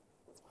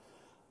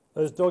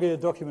 Those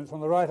dog-eared documents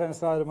on the right-hand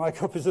side are my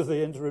copies of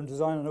the interim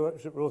design and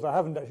workshop rules. I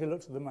haven't actually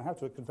looked at them, I have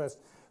to confess,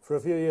 for a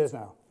few years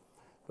now.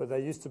 But they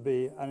used to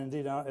be, and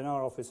indeed in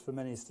our office for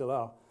many still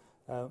are,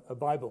 a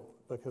Bible,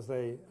 because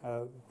they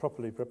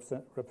properly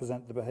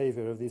represent the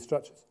behaviour of these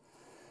structures.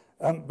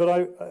 But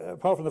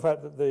apart from the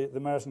fact that the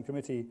Morrison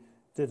Committee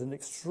did an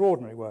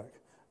extraordinary work,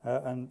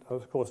 and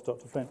of course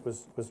Dr. Flint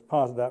was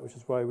part of that, which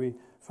is why we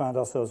found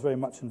ourselves very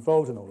much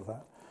involved in all of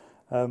that.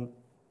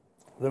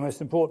 The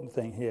most important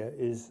thing here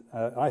is,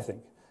 I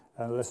think,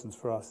 and lessons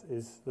for us,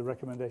 is the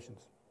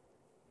recommendations.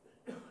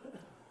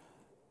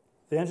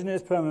 The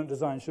engineer's permanent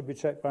design should be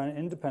checked by an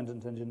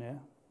independent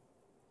engineer,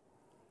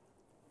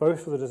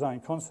 both for the design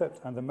concept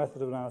and the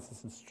method of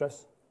analysis and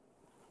stress,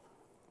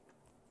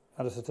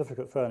 and a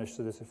certificate furnished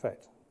to this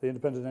effect. The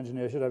independent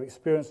engineer should have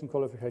experience and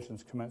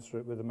qualifications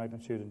commensurate with the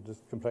magnitude and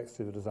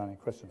complexity of the design in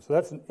question. So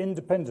that's an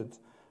independent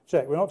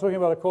check. We're not talking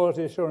about a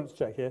quality assurance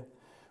check here.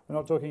 We're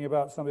not talking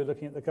about somebody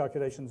looking at the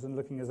calculations and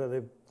looking as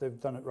though they've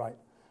done it right.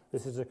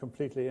 This is a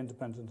completely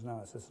independent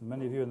analysis, and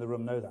many of you in the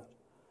room know that.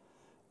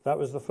 That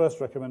was the first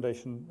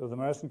recommendation of the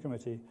Morrison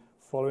Committee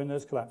following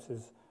those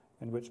collapses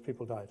in which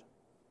people died.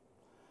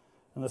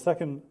 And the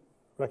second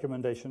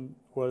recommendation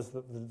was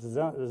that the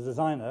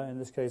designer, in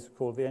this case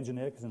called the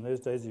engineer, because in those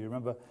days, you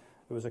remember,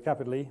 it was a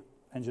capital E,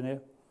 engineer,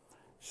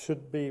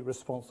 should be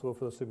responsible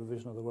for the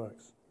supervision of the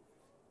works.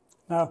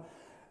 Now,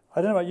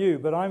 I don't know about you,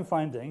 but I'm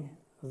finding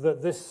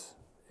that this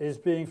is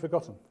being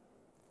forgotten.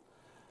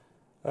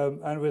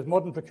 And with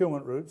modern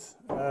procurement routes,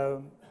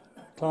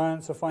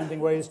 clients are finding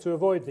ways to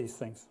avoid these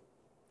things.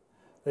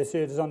 They see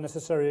it as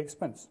unnecessary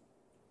expense.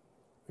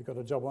 We've got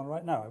a job on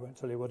right now, I won't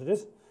tell you what it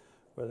is,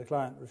 where the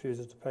client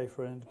refuses to pay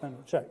for an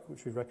independent check,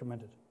 which we've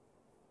recommended.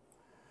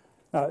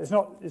 Now, it's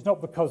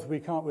not because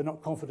we're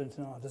not confident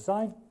in our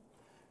design,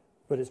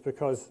 but it's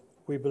because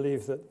we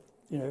believe that,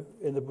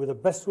 with the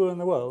best will in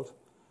the world,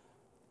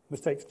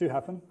 mistakes do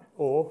happen,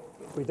 or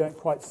we don't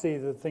quite see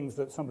the things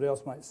that somebody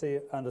else might see,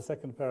 and a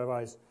second pair of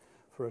eyes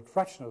for a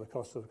fraction of the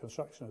cost of the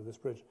construction of this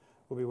bridge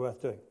will be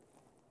worth doing.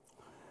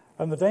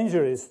 And the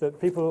danger is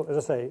that people, as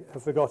I say,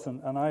 have forgotten,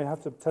 and I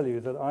have to tell you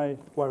that I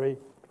worry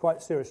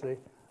quite seriously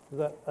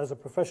that as a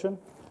profession,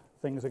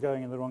 things are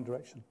going in the wrong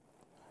direction.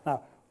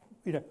 Now,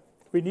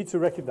 we need to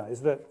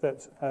recognise that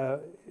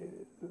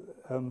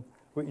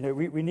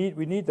we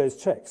need those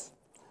checks,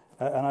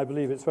 and I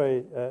believe it's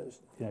very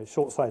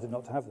short-sighted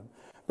not to have them.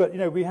 But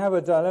we have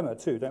a dilemma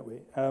too, don't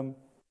we?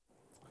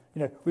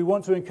 We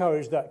want to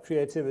encourage that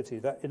creativity,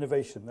 that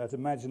innovation, that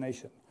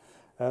imagination,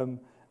 and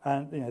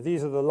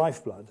these are the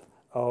lifeblood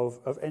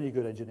of any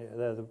good engineer.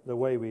 They're the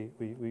way we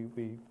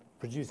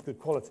produce good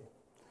quality,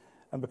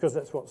 and because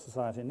that's what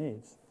society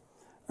needs.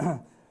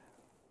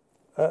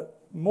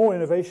 More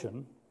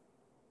innovation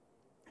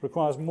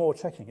requires more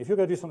checking. If you're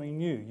going to do something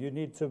new, you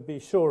need to be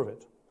sure of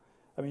it.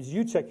 That means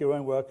you check your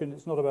own work, and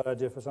it's not a bad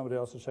idea for somebody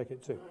else to check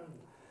it too.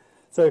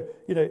 So,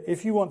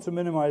 if you want to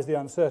minimize the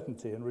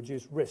uncertainty and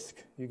reduce risk,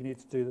 you need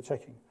to do the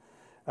checking.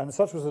 And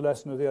such was the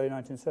lesson of the early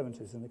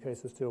 1970s in the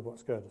case of steel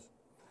box girders.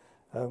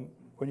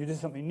 When you do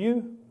something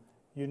new,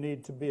 you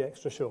need to be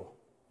extra sure.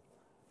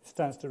 It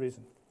stands to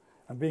reason.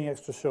 And being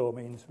extra sure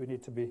means we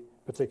need to be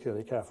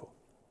particularly careful.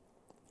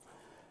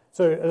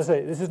 So, as I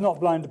say, this is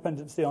not blind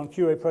dependency on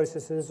QA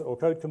processes or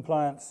code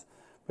compliance,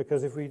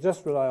 because if we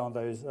just rely on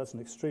those, that's an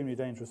extremely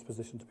dangerous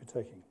position to be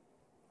taking.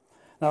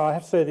 Now, I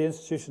have to say the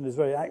institution is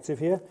very active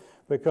here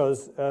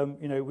because,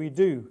 we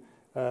do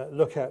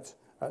look at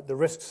the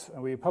risks,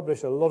 and we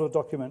publish a lot of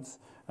documents,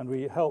 and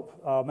we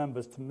help our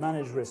members to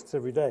manage risks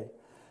every day.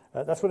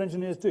 That's what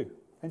engineers do.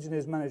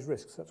 Engineers manage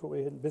risks. That's what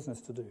we're in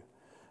business to do.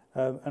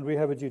 And we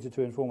have a duty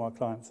to inform our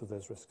clients of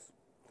those risks.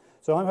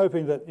 So I'm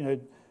hoping that,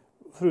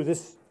 through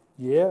this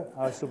year,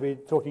 I shall be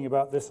talking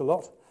about this a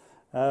lot,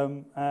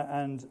 and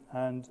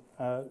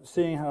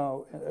seeing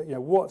how,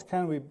 what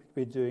can we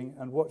be doing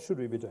and what should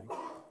we be doing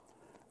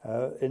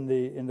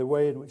in the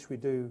way in which we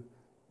do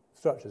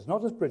structures,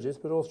 not just bridges,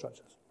 but all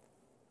structures.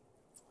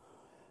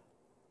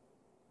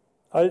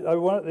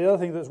 The other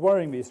thing that's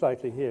worrying me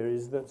slightly here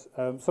is that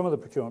some of the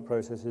procurement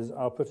processes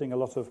are putting a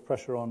lot of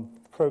pressure on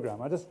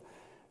program.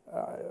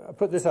 I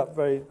put this up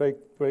very, very,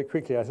 very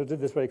quickly. I sort of did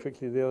this very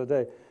quickly the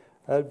other day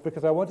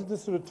because I wanted to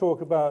sort of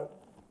talk about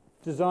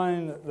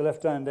design at the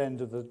left-hand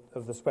end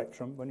of the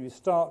spectrum. When you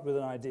start with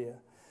an idea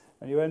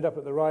and you end up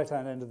at the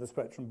right-hand end of the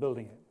spectrum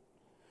building it,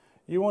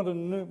 you want to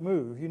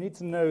move. You need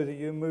to know that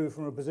you move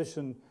from a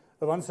position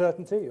of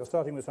uncertainty, you're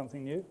starting with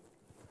something new,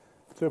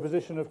 to a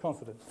position of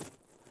confidence.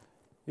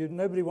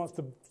 Nobody wants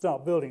to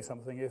start building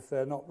something if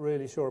they're not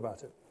really sure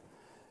about it.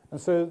 And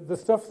so the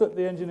stuff that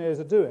the engineers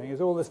are doing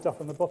is all this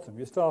stuff on the bottom.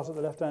 You start at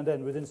the left-hand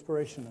end with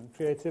inspiration and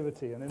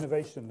creativity and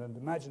innovation and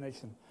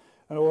imagination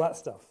and all that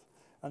stuff.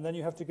 And then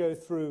you have to go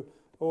through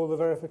all the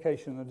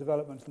verification, the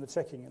development and the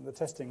checking and the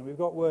testing. And we've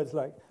got words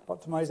like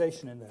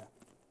optimization in there.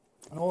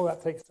 And all that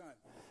takes time.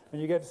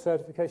 And you get to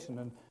certification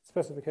and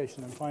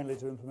specification and finally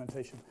to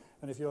implementation.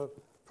 And if you're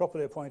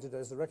properly appointed,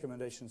 as the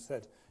recommendation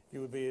said, you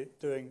would be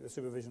doing the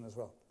supervision as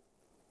well.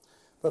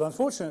 But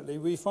unfortunately,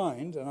 we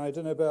find, and I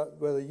don't know about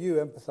whether you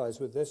empathize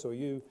with this or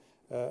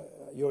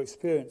your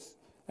experience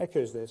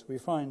echoes this, we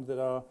find that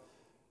our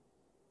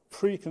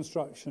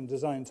pre-construction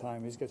design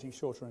time is getting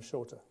shorter and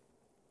shorter.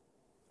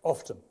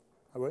 Often.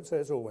 I won't say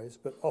it's always,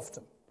 but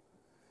often.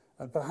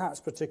 And perhaps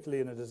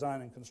particularly in a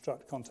design and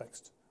construct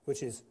context,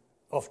 which is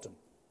often.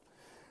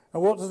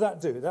 And what does that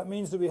do? That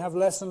means that we have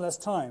less and less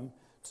time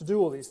to do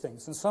all these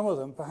things. And some of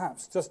them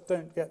perhaps just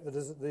don't get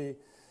the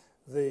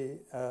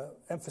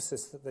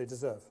emphasis that they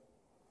deserve.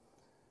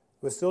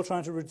 We're still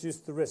trying to reduce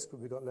the risk,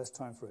 but we've got less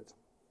time for it.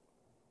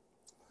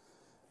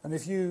 And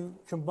if you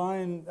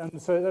combine,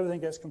 and so everything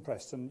gets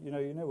compressed, and you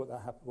know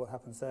what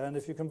happens there. And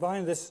if you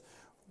combine this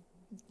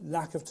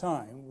lack of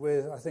time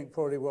with, I think,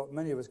 probably what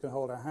many of us can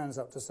hold our hands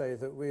up to say,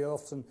 that we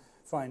often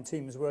find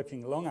teams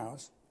working long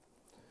hours,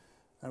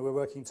 and we're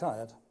working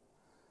tired,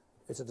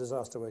 it's a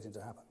disaster waiting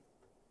to happen.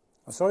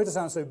 I'm sorry to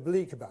sound so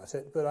bleak about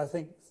it, but I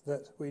think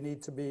that we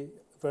need to be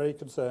very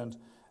concerned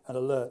and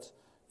alert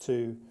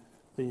to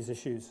these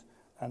issues.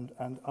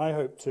 And I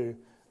hope to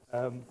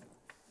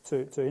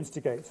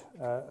instigate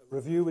a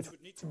review, which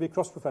would need to be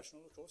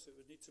cross-professional, of course. It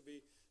would need to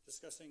be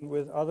discussing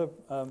with other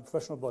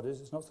professional bodies.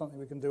 It's not something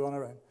we can do on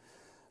our own.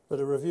 But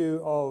a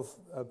review of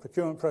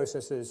procurement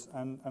processes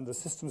and the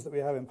systems that we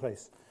have in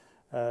place.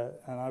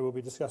 And I will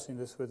be discussing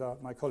this with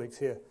my colleagues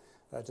here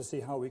to see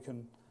how we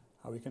can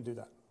do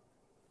that.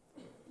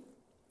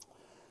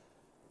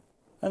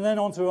 And then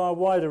on to our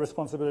wider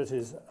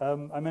responsibilities.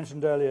 I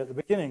mentioned earlier at the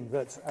beginning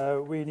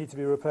that we need to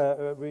be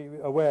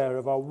aware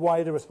of our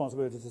wider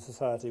responsibilities to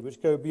society,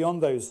 which go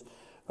beyond those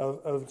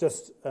of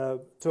just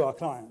to our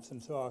clients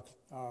and to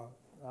our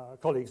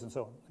colleagues and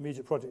so on,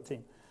 immediate project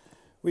team.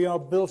 We are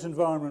built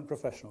environment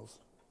professionals.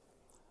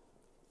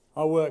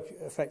 Our work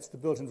affects the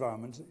built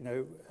environment. You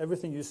know,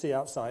 everything you see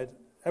outside,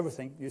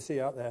 everything you see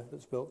out there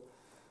that's built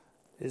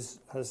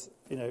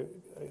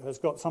has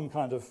got some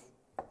kind of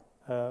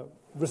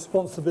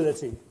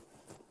responsibility,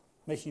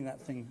 making that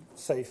thing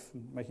safe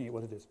and making it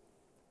what it is.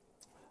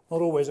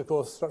 Not always, of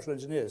course, structural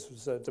engineers.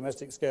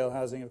 Domestic scale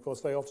housing, of course,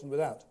 very often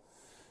without.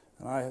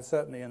 And I have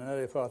certainly, in an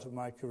earlier part of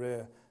my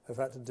career, have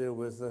had to deal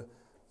with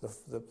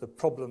the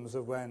problems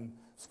of when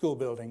school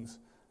buildings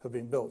have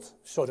been built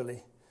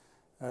shoddily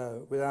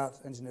without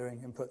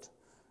engineering input,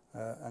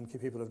 and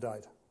people have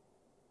died.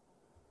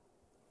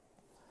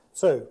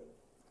 So,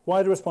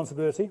 wider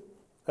responsibility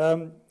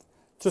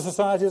to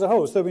society as a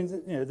whole. So,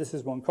 this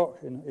is Bangkok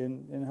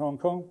in Hong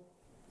Kong.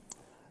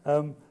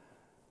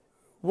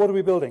 What are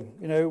we building?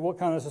 You know, what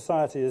kind of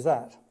society is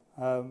that?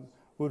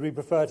 Would we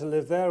prefer to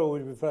live there, or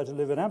would we prefer to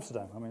live in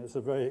Amsterdam? I mean, it's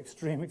a very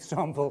extreme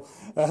example.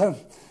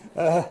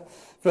 But,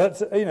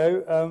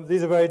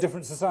 these are very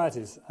different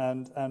societies,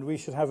 and we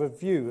should have a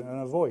view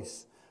and a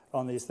voice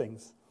on these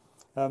things.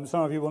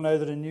 Some of you will know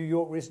that in New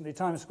York recently,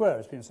 Times Square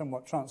has been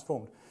somewhat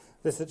transformed.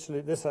 This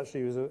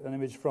actually was an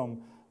image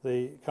from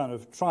the kind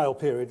of trial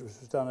period, which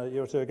was done a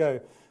year or two ago.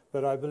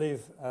 But I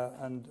believe,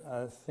 and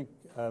I think,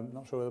 I'm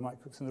not sure whether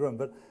Mike Cook's in the room,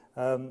 but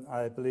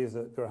I believe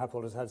that Bureau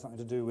Happold has had something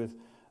to do with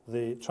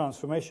the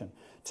transformation.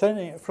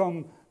 Turning it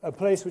from a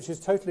place which is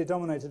totally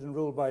dominated and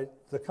ruled by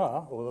the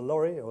car, or the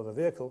lorry, or the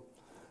vehicle,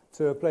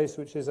 to a place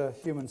which is a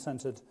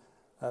human-centred,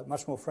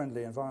 much more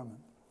friendly environment.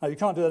 Now, you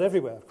can't do that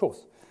everywhere, of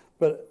course,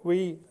 but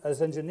we,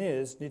 as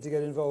engineers, need to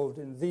get involved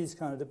in these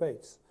kind of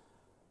debates,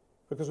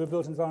 because we're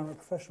built environment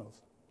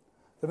professionals.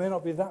 There may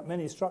not be that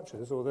many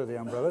structures, although the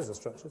umbrellas are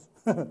structures.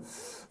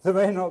 There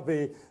may not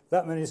be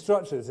that many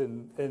structures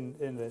in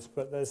this,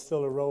 but there's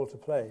still a role to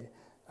play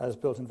as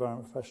built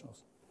environment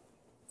professionals.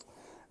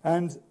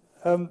 And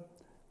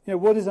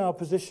what is our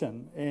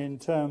position in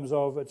terms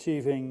of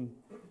achieving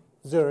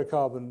zero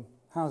carbon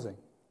housing?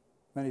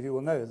 Many of you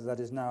will know that that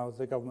is now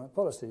the government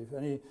policy.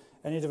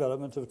 Any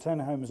development of 10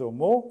 homes or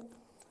more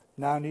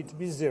now need to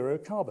be zero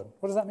carbon.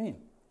 What does that mean?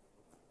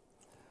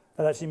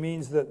 That actually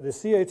means that the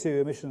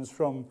CO2 emissions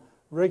from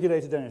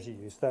regulated energy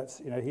use, that's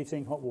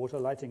heating, hot water,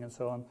 lighting, and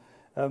so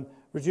on,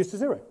 reduced to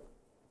zero.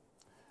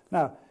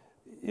 Now,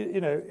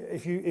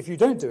 if you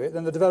don't do it,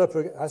 then the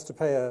developer has to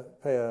pay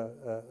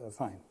a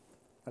fine.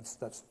 That's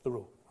the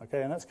rule,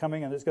 okay? And that's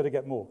coming, and it's going to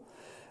get more.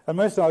 And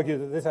most argue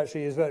that this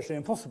actually is virtually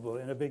impossible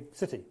in a big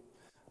city.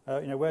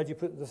 Where do you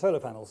put the solar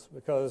panels?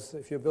 Because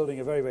if you're building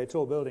a very, very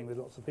tall building with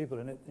lots of people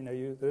in it,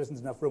 there isn't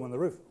enough room on the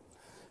roof.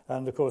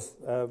 And of course,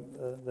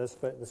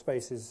 the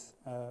space is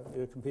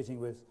you're competing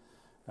with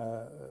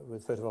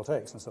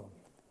photovoltaics and so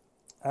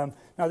on.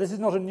 Now, this is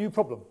not a new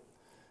problem.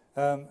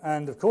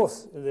 And of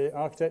course, the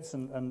architects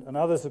and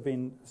others have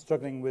been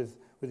struggling with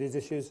these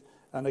issues.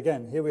 And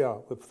again, here we are.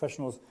 We're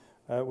professionals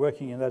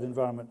working in that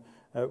environment.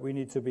 We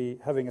need to be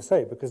having a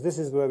say, because this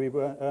is where we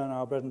earn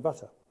our bread and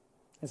butter.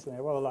 Instantly,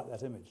 I rather like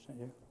that image, don't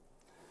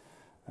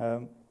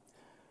you?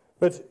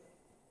 But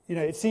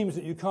it seems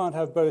that you can't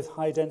have both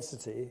high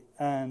density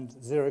and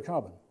zero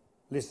carbon.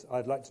 At least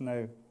I'd like to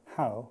know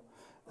how,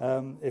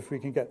 if we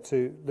can get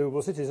to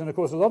livable cities. And of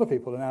course, a lot of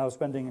people are now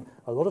spending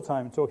a lot of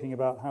time talking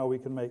about how we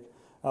can make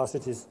our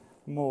cities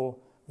more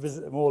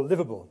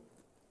livable,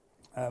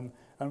 and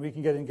we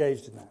can get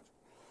engaged in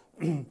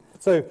that.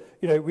 So,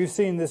 we've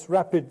seen this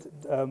rapid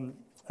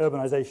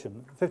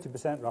urbanization.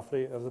 50%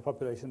 roughly of the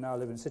population now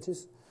live in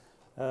cities,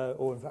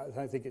 or in fact,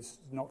 I think it's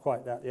not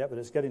quite that yet, but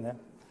it's getting there.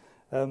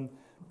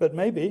 But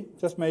maybe,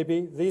 just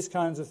maybe, these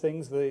kinds of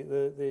things,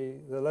 the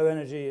low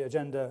energy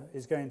agenda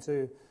is going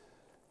to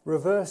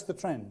reverse the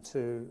trend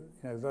to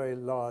very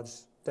large,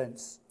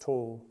 dense,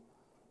 tall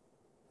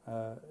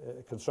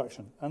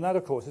construction. And that,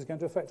 of course, is going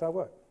to affect our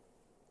work.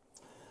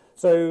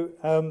 So,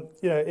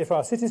 if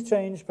our cities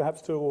change,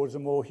 perhaps towards a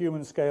more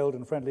human-scaled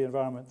and friendly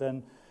environment,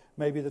 then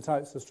maybe the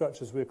types of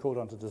structures we're called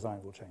on to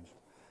design will change.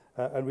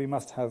 And we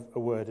must have a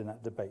word in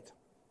that debate.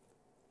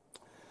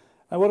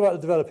 And what about the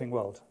developing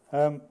world?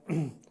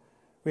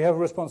 We have a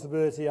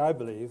responsibility, I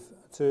believe,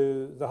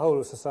 to the whole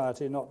of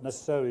society, not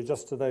necessarily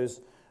just to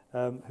those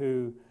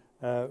who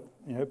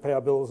pay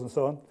our bills and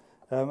so on.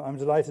 I'm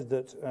delighted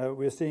that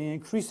we're seeing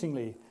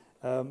increasingly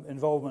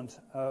involvement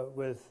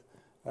with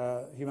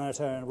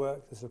humanitarian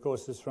work. This, of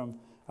course, is from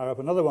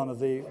another one of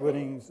the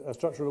winning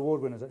structural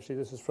award winners. Actually,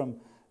 this is from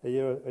a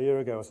year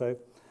ago or so.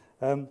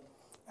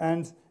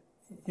 And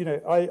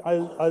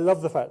I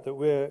love the fact that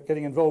we're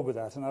getting involved with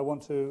that, and I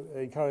want to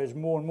encourage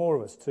more and more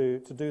of us to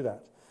do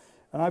that.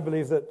 And I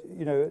believe that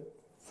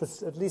for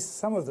at least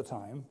some of the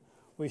time,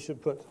 we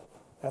should put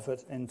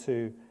effort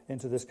into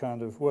this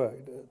kind of work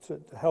to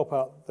help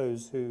out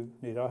those who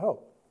need our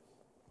help.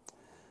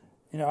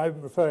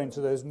 I'm referring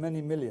to those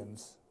many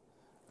millions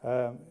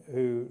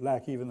who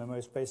lack even the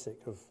most basic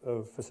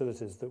of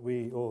facilities that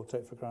we all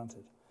take for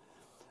granted.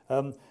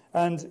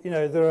 And you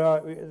know,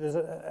 there's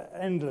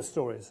endless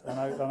stories, and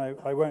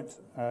I won't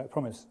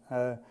promise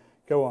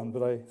go on,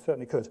 but I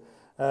certainly could,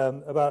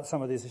 about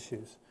some of these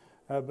issues.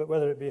 But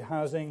whether it be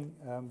housing,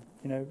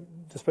 you know,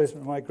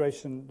 displacement,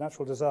 migration,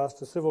 natural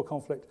disaster, civil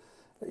conflict.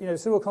 You know,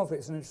 civil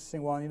conflict is an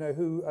interesting one. You know,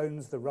 who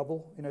owns the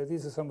rubble? You know,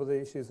 these are some of the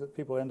issues that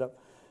people end up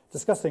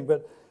discussing.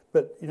 But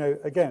you know,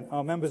 again,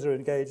 our members are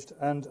engaged,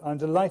 and I'm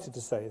delighted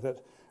to say that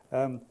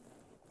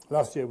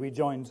last year we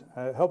joined,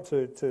 helped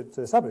to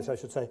establish, I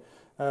should say,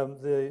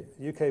 the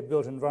UK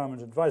Built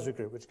Environment Advisory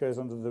Group, which goes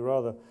under the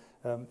rather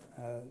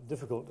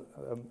difficult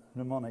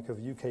mnemonic of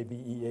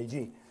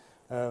UKBEAG.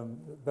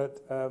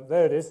 But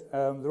there it is. The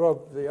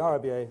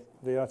RIBA,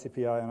 the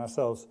RTPI, and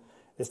ourselves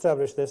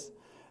established this.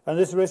 And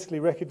this is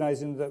basically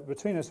recognizing that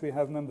between us we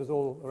have members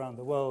all around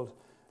the world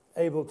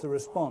able to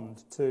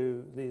respond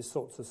to these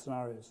sorts of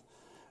scenarios.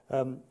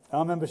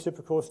 Our membership,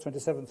 of course,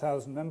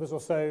 27,000 members or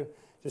so,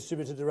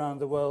 distributed around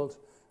the world.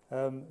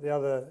 The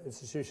other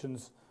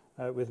institutions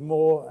with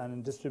more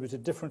and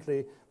distributed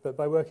differently, but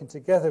by working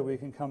together we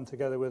can come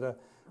together with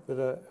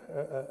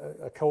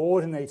a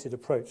coordinated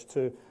approach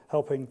to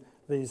helping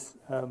these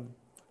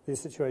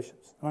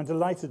situations. And I'm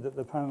delighted that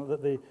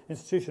the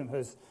institution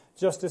has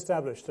just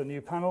established a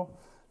new panel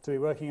to be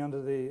working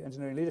under the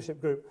Engineering Leadership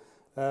Group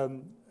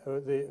to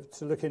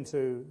look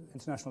into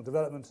international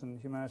development and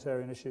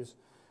humanitarian issues,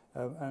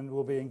 and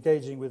will be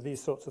engaging with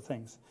these sorts of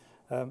things.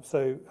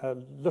 So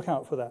look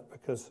out for that,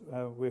 because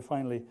we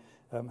finally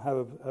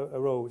have a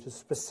role which is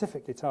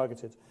specifically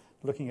targeted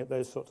looking at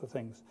those sorts of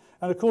things.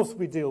 And of course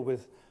we deal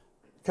with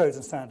codes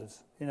and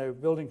standards, you know,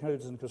 building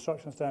codes and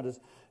construction standards.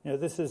 You know,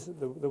 this is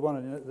the one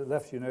on the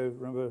left, you know,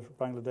 remember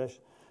Bangladesh,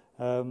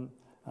 and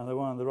the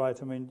one on the right.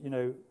 I mean, you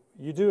know,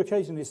 you do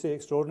occasionally see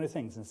extraordinary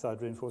things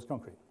inside reinforced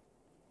concrete.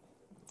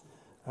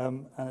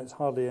 And it's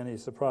hardly any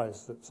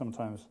surprise that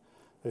sometimes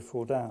they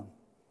fall down.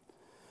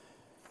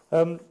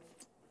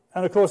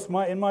 And of course,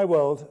 in my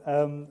world,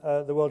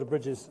 the world of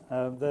bridges,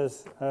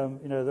 there's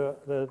you know,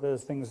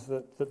 there's things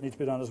that need to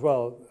be done as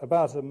well.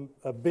 About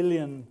a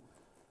billion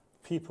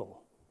people,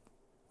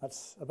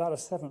 that's about a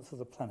seventh of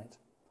the planet.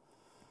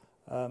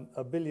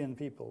 A billion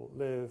people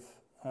live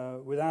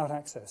without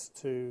access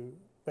to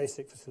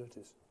basic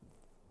facilities,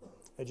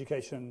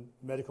 education,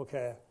 medical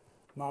care,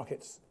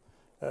 markets.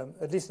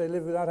 At least they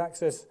live without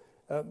access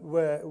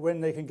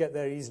when they can get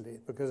there easily,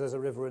 because there's a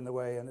river in the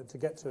way, and to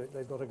get to it,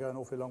 they've got to go an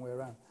awfully long way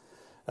around.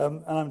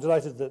 And I'm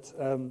delighted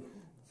that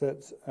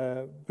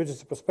Bridges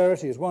to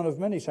Prosperity is one of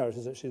many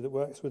charities actually that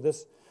works with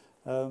this,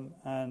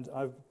 and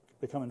I've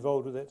become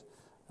involved with it,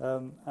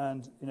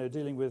 and you know,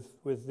 dealing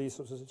with these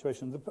sorts of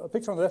situations. The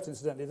picture on the left,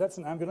 incidentally, that's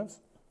an ambulance.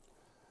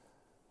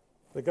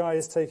 The guy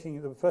is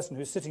taking, the person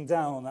who's sitting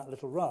down on that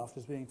little raft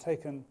is being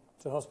taken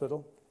to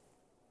hospital.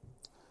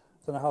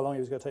 Don't know how long he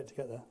was going to take to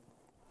get there.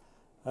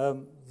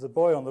 The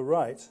boy on the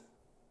right,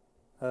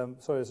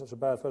 sorry, it's such a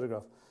bad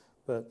photograph,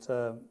 but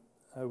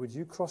would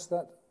you cross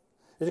that?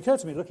 It occurred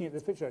to me looking at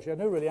this picture, actually, I'd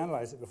never really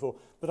analysed it before,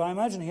 but I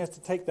imagine he has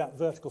to take that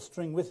vertical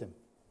string with him,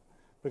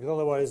 because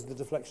otherwise the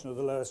deflection of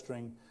the lower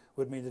string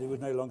would mean that he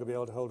would no longer be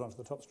able to hold onto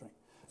the top string.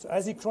 So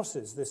as he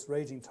crosses this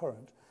raging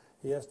torrent,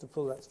 he has to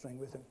pull that string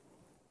with him.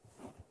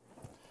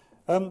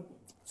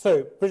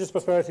 So Bridges to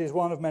Prosperity is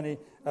one of many,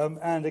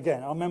 and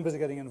again, our members are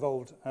getting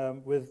involved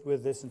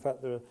with this. In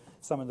fact, there are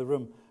some in the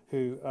room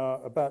who are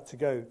about to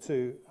go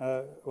to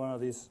one of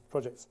these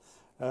projects,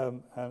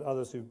 and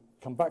others who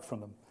come back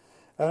from them.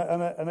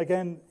 And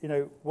again, you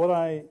know, what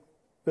I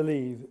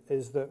believe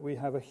is that we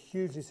have a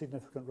hugely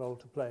significant role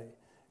to play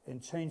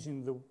in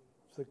changing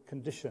the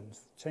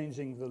conditions,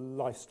 changing the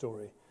life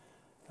story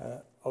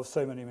of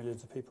so many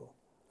millions of people.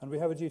 And we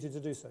have a duty to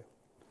do so.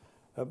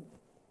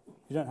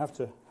 You don't have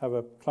to have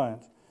a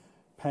client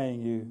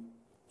paying you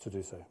to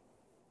do so.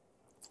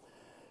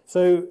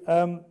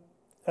 So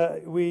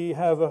we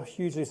have a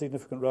hugely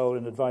significant role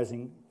in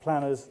advising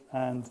planners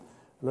and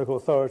local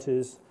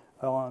authorities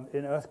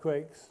in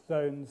earthquake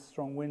zones,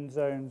 strong wind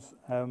zones,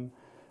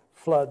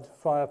 flood,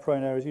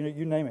 fire-prone areas,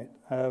 you name it,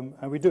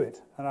 and we do it.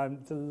 And I'm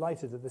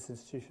delighted that this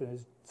institution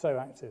is so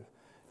active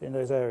in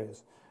those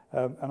areas.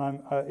 And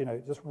I'm, you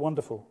know, just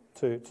wonderful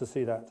to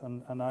see that.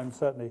 And I'm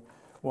certainly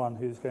one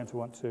who's going to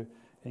want to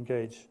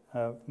engage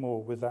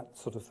more with that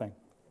sort of thing.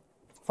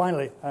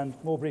 Finally, and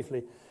more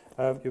briefly,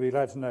 you'll be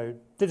glad to know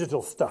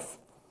digital stuff.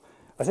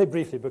 I say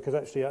briefly because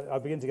actually I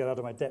begin to get out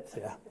of my depth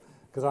here,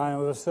 because I am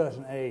of a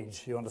certain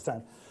age, you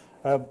understand.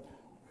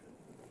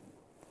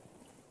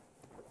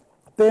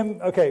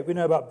 BIM, okay, we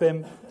know about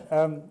BIM.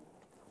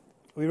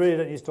 We really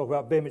don't need to talk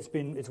about BIM.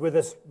 It's with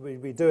us.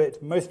 We do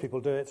it. Most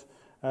people do it,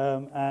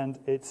 and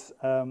it's.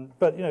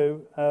 But you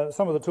know,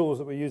 some of the tools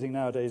that we're using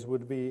nowadays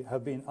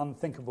have been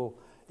unthinkable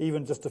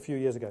even just a few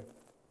years ago,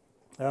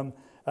 and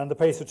the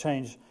pace of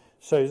change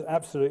shows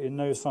absolutely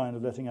no sign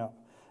of letting up.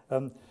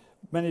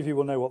 Many of you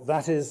will know what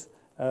that is.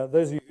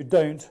 Those of you who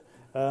don't,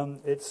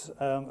 it's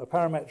a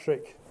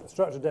parametric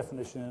structure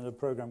definition in a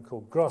program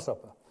called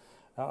Grasshopper.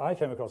 I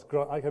came across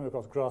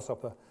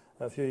Grasshopper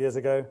a few years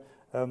ago,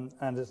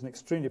 and it's an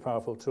extremely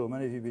powerful tool.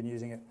 Many of you have been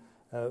using it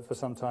for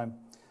some time.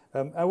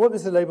 And what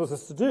this enables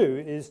us to do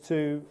is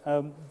to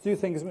do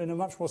things in a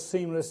much more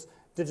seamless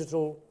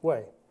digital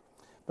way.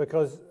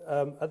 Because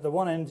at the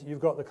one end, you've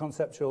got the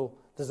conceptual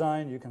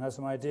design, you can have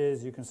some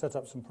ideas, you can set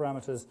up some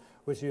parameters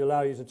which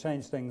allow you to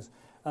change things,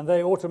 and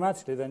they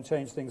automatically then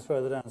change things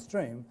further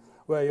downstream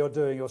where you're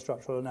doing your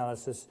structural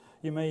analysis.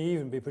 You may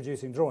even be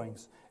producing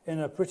drawings in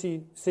a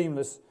pretty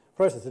seamless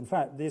process. In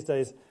fact, these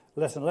days,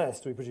 less and less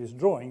do we produce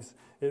drawings.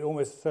 It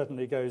almost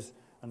certainly goes,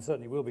 and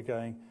certainly will be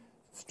going,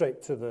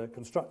 straight to the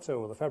constructor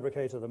or the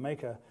fabricator, the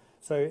maker,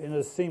 so in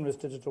a seamless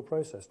digital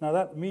process. Now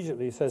that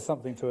immediately says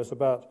something to us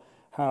about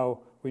how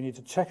we need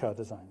to check our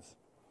designs.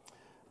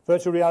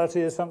 Virtual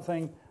reality is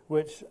something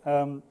which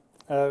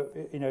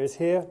is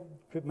here.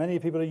 Many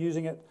people are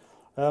using it.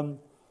 I'll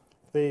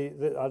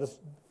just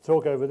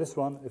talk over this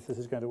one, if this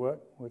is going to work,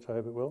 which I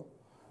hope it will.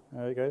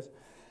 There it goes.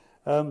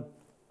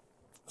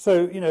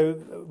 So,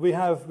 we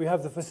have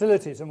the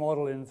facility to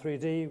model in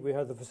 3D. We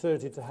have the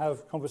facility to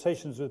have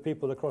conversations with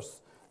people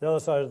across the other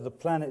side of the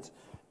planet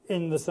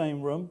in the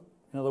same room.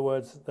 In other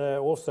words, they're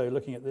also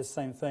looking at this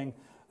same thing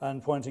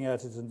and pointing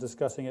at it and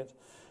discussing it.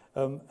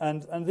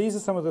 And these are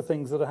some of the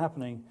things that are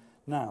happening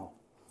now.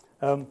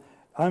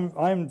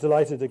 I'm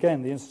delighted,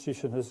 again, the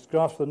institution has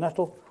grasped the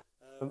nettle,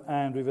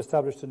 and we've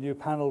established a new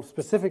panel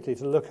specifically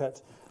to look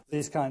at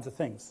these kinds of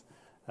things.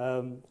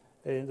 In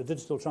the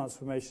digital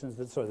transformations,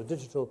 the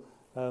digital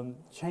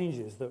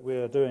changes that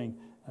we're doing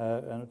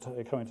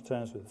and coming to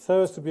terms with,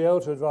 so as to be able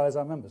to advise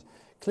our members.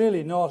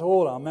 Clearly, not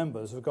all our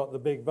members have got the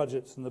big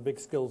budgets and the big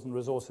skills and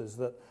resources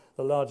that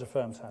the larger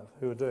firms have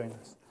who are doing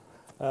this.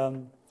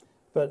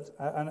 But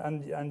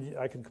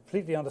I can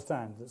completely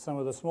understand that some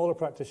of the smaller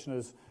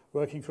practitioners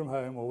working from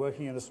home or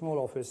working in a small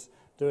office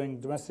doing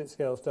domestic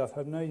scale stuff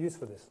have no use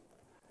for this.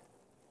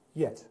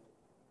 Yet.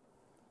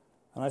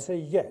 And I say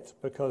yet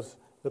because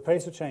the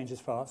pace of change is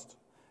fast,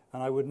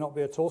 and I would not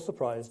be at all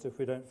surprised if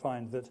we don't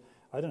find that,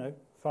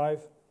 5,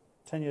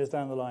 10 years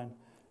down the line,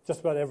 just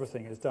about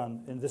everything is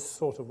done in this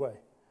sort of way,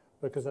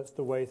 because that's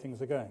the way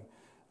things are going.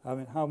 I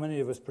mean, how many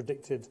of us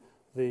predicted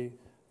the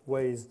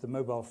ways the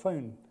mobile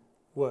phone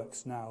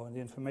works now and the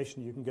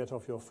information you can get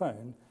off your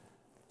phone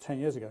 10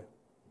 years ago?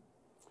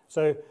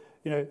 So,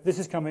 this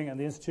is coming, and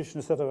the institution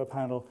has set up a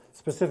panel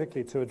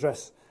specifically to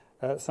address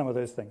some of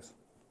those things.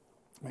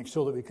 Make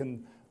sure that we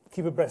can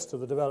keep abreast of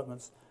the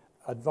developments,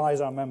 advise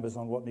our members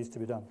on what needs to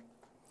be done.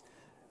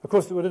 Of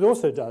course, what it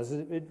also does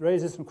is it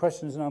raises some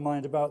questions in our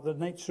mind about the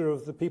nature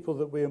of the people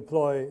that we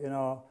employ in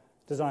our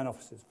design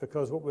offices,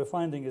 because what we're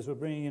finding is we're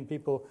bringing in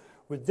people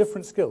with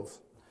different skills.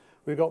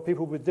 We've got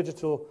people with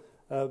digital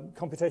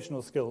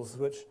computational skills,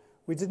 which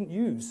we didn't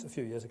use a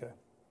few years ago.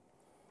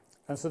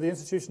 And so the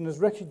institution has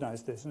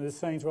recognized this and is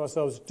saying to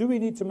ourselves, do we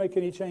need to make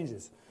any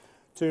changes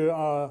to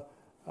our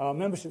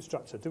membership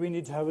structure? Do we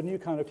need to have a new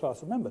kind of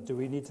class of member? Do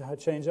we need to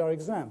change our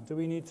exam? Do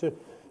we need to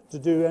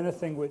do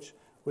anything which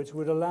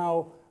would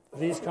allow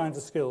these kinds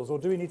of skills? Or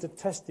do we need to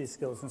test these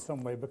skills in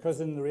some way?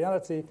 Because in the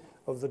reality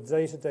of the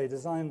day-to-day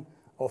design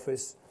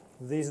office,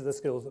 these are the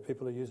skills that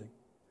people are using.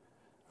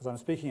 As I'm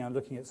speaking, I'm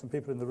looking at some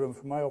people in the room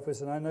from my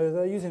office, and I know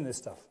they're using this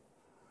stuff.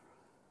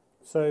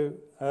 So,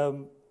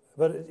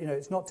 but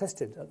it's not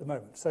tested at the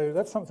moment. So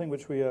that's something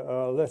which we are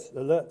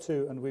alert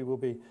to, and we will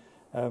be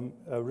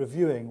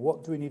reviewing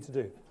what do we need to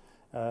do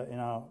in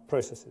our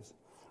processes.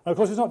 And of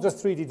course, it's not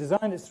just 3D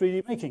design, it's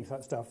 3D making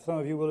that stuff. Some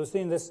of you will have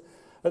seen this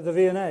at the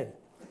V&A.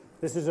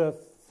 This is a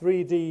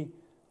 3D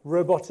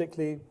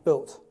robotically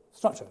built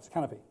structure. It's a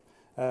canopy.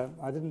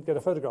 I didn't get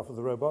a photograph of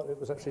the robot. It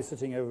was actually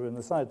sitting over in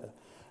the side there.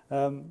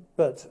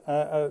 But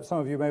some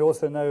of you may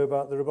also know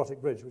about the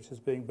robotic bridge, which is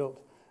being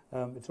built.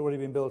 It's already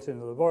been built in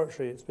the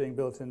laboratory. It's being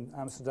built in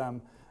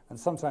Amsterdam, and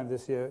sometime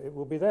this year it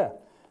will be there.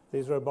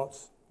 These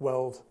robots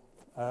weld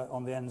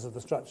on the ends of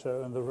the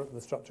structure, and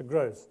the structure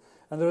grows.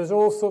 And there is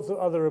all sorts of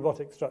other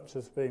robotic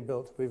structures being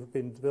built. We've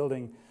been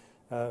building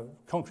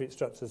concrete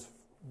structures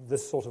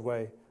this sort of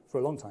way for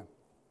a long time.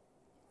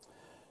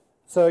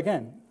 So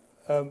again,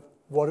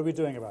 what are we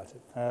doing about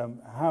it?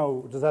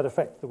 How does that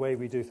affect the way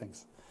we do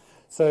things?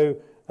 So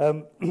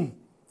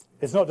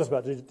it's not just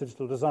about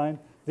digital design.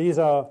 These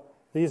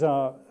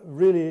are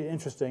really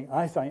interesting.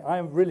 I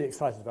am really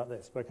excited about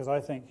this because I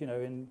think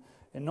in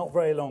not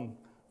very long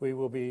we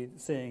will be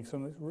seeing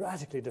some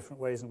radically different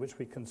ways in which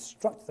we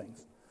construct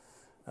things,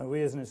 and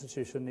we as an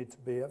institution need to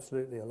be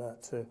absolutely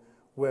alert to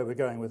where we're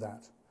going with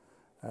that.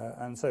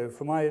 And so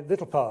for my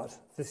little part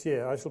this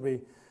year, I shall be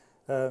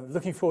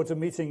looking forward to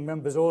meeting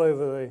members all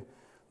over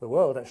the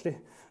world, actually,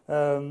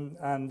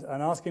 and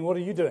asking, what are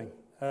you doing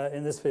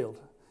in this field?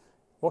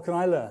 What can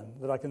I learn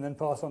that I can then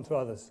pass on to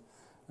others?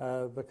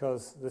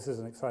 Because this is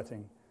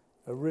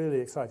a really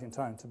exciting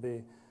time to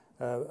be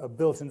a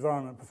built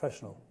environment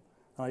professional.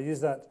 And I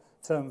use that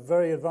term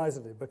very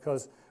advisedly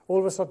because all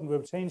of a sudden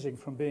we're changing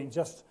from being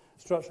just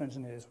structural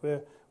engineers.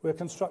 We're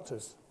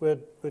constructors. We're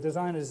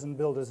designers and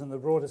builders in the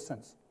broadest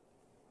sense.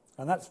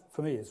 And that,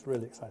 for me, is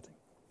really exciting.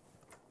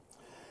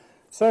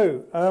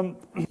 So,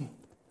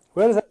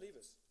 where does that leave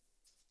us?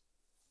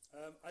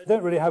 I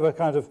don't really have a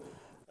kind of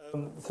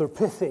sort of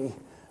pithy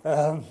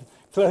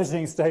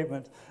closing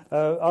statement,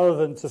 other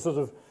than to sort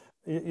of,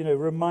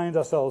 remind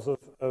ourselves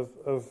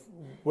of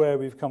where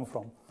we've come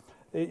from.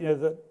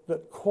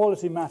 That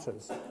quality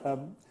matters.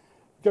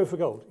 Go for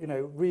gold.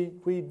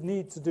 We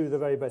need to do the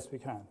very best we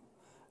can.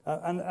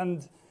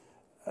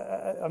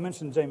 I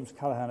mentioned James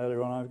Callaghan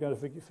earlier on. I'm going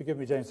to forgive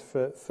me, James,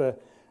 for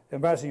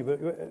embarrassing you, but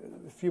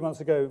a few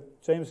months ago,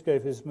 James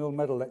gave his Mill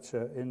Medal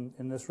lecture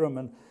in this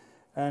room,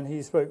 and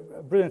he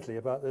spoke brilliantly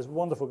about those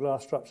wonderful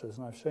glass structures,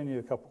 and I've shown you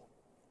a couple.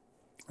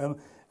 And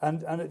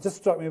it just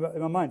struck me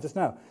in my mind just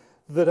now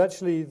that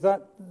actually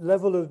that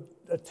level of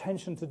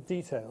attention to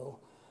detail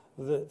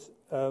that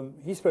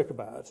he spoke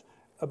about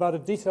a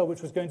detail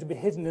which was going to be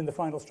hidden in the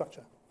final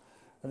structure.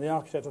 And the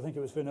architect, I think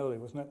it was Vinoli,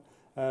 wasn't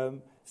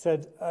it,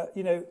 said,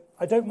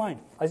 I don't mind.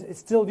 It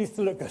still needs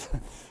to look good.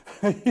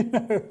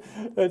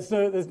 There's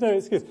no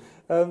excuse.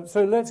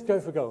 So let's go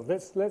for gold.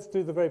 Let's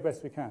do the very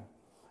best we can.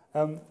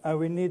 And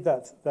we need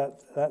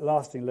that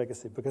lasting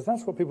legacy, because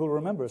that's what people will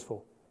remember us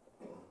for.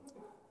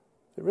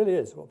 It really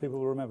is what people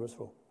will remember us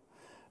for.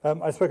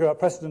 I spoke about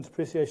precedent,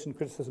 appreciation,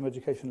 criticism,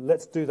 education.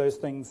 Let's do those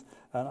things,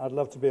 and I'd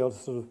love to be able to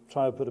sort of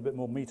try and put a bit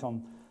more meat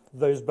on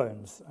those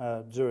bones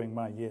during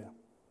my year.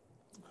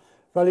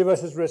 Value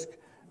versus risk.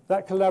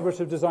 That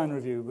collaborative design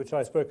review, which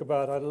I spoke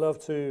about, I'd love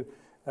to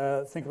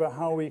think about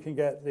how we can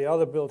get the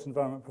other built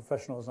environment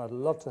professionals, and I'd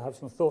love to have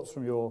some thoughts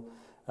from you all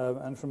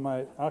and from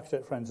my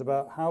architect friends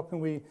about how can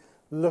we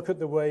look at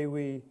the way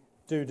we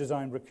do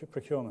design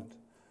procurement.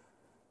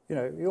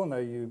 You all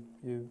know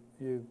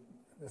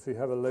if you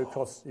have a low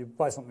cost, you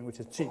buy something which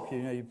is cheap,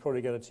 you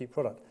probably get a cheap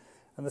product.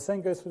 And the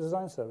same goes for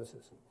design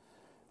services.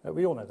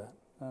 We all know that.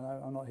 And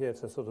I'm not here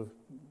to sort of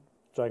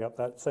drag up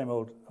that same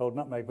old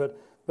nutmeg, but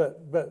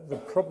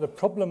the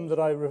problem that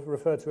I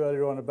referred to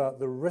earlier on about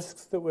the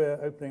risks that we're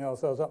opening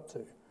ourselves up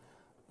to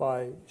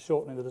by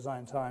shortening the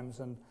design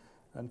times and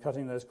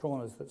cutting those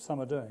corners that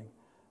some are doing,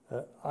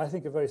 I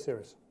think are very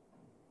serious.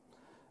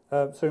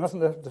 So we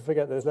mustn't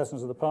forget those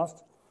lessons of the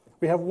past.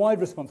 We have wide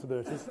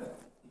responsibilities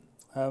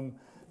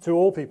to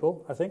all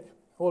people, I think,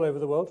 all over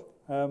the world.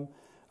 I'm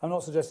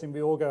not suggesting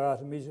we all go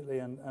out immediately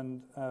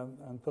and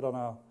put on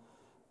our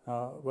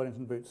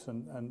Wellington boots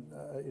and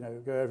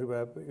go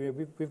everywhere. But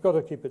we've got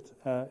to keep it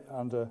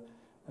under,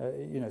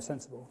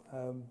 sensible.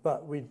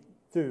 But we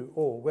do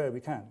all, where we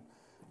can,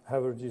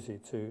 have a duty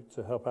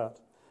to help out.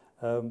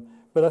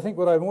 But I think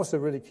what I'm also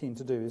really keen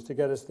to do is to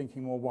get us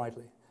thinking more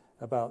widely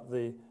about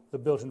the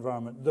built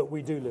environment that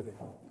we do live in.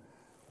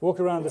 Walk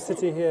around the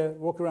city here,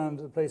 walk around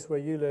the place where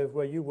you live,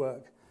 where you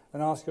work,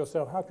 and ask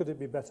yourself, how could it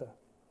be better?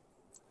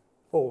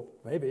 Or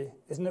maybe,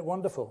 isn't it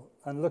wonderful?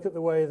 And look at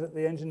the way that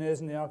the engineers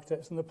and the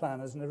architects and the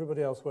planners and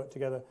everybody else work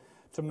together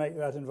to make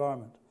that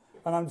environment.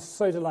 And I'm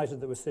so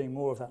delighted that we're seeing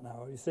more of that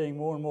now. We're seeing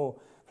more and more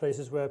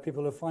places where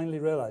people have finally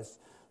realized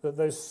that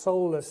those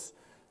soulless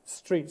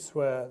streets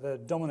where they're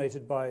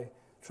dominated by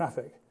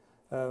traffic,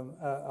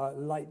 are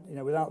light,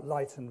 without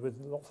light and with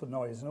lots of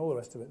noise and all the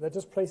rest of it, they're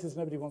just places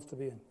nobody wants to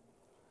be in.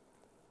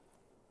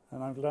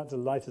 And I'm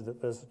delighted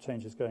that there's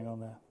changes going on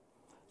there.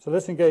 So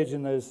let's engage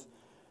in those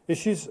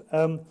issues.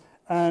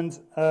 And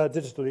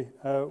digitally,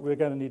 we're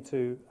going to need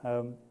to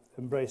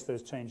embrace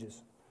those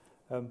changes.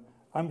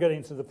 I'm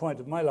getting to the point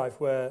of my life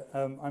where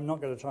I'm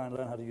not going to try and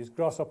learn how to use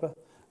Grasshopper.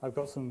 I've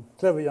got some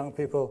clever young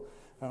people,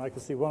 and I can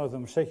see one of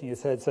them shaking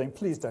his head saying,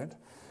 please don't.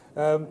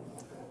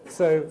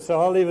 So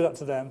I'll leave it up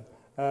to them,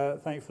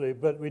 thankfully.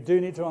 But we do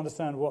need to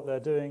understand what they're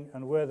doing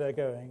and where they're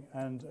going.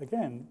 And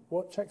again,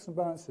 what checks and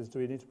balances do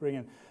we need to bring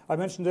in? I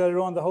mentioned earlier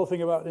on the whole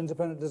thing about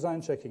independent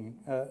design checking.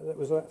 That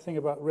was that thing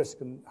about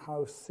risk and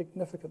how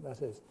significant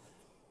that is.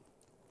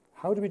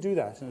 How do we do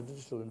that in a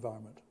digital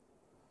environment?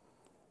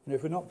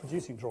 If we're not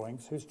producing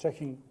drawings, who's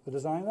checking the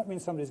design? That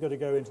means somebody's got to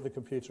go into the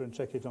computer and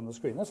check it on the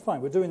screen. That's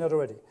fine, we're doing that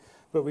already.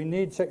 But we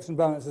need checks and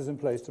balances in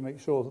place to make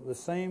sure that the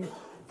same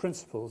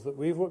principles that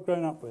we've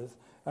grown up with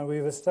and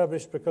we've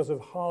established because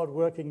of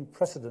hard-working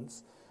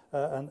precedents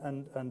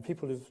and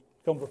people who've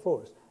gone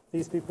before us,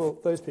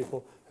 those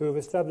people who have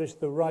established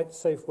the right,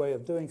 safe way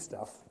of doing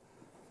stuff,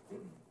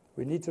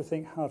 we need to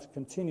think how to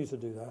continue to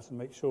do that and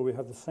make sure we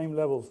have the same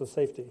levels of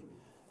safety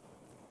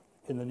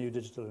in the new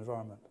digital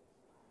environment.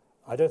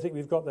 I don't think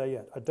we've got there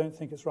yet. I don't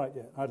think it's right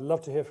yet. I'd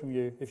love to hear from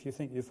you if you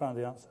think you've found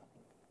the answer.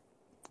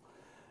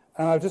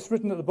 And I've just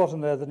written at the bottom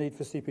there, the need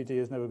for CPD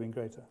has never been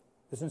greater.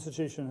 This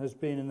institution has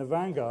been in the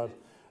vanguard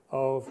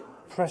of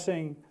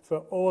pressing for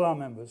all our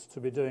members to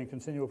be doing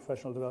continual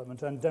professional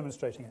development and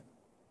demonstrating it.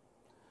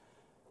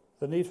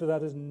 The need for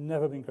that has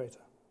never been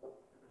greater.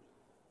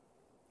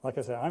 Like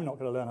I say, I'm not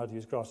going to learn how to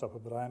use Grasshopper,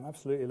 but I am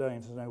absolutely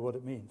learning to know what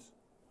it means.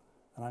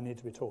 And I need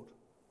to be taught.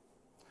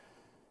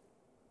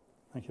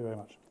 Thank you very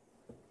much.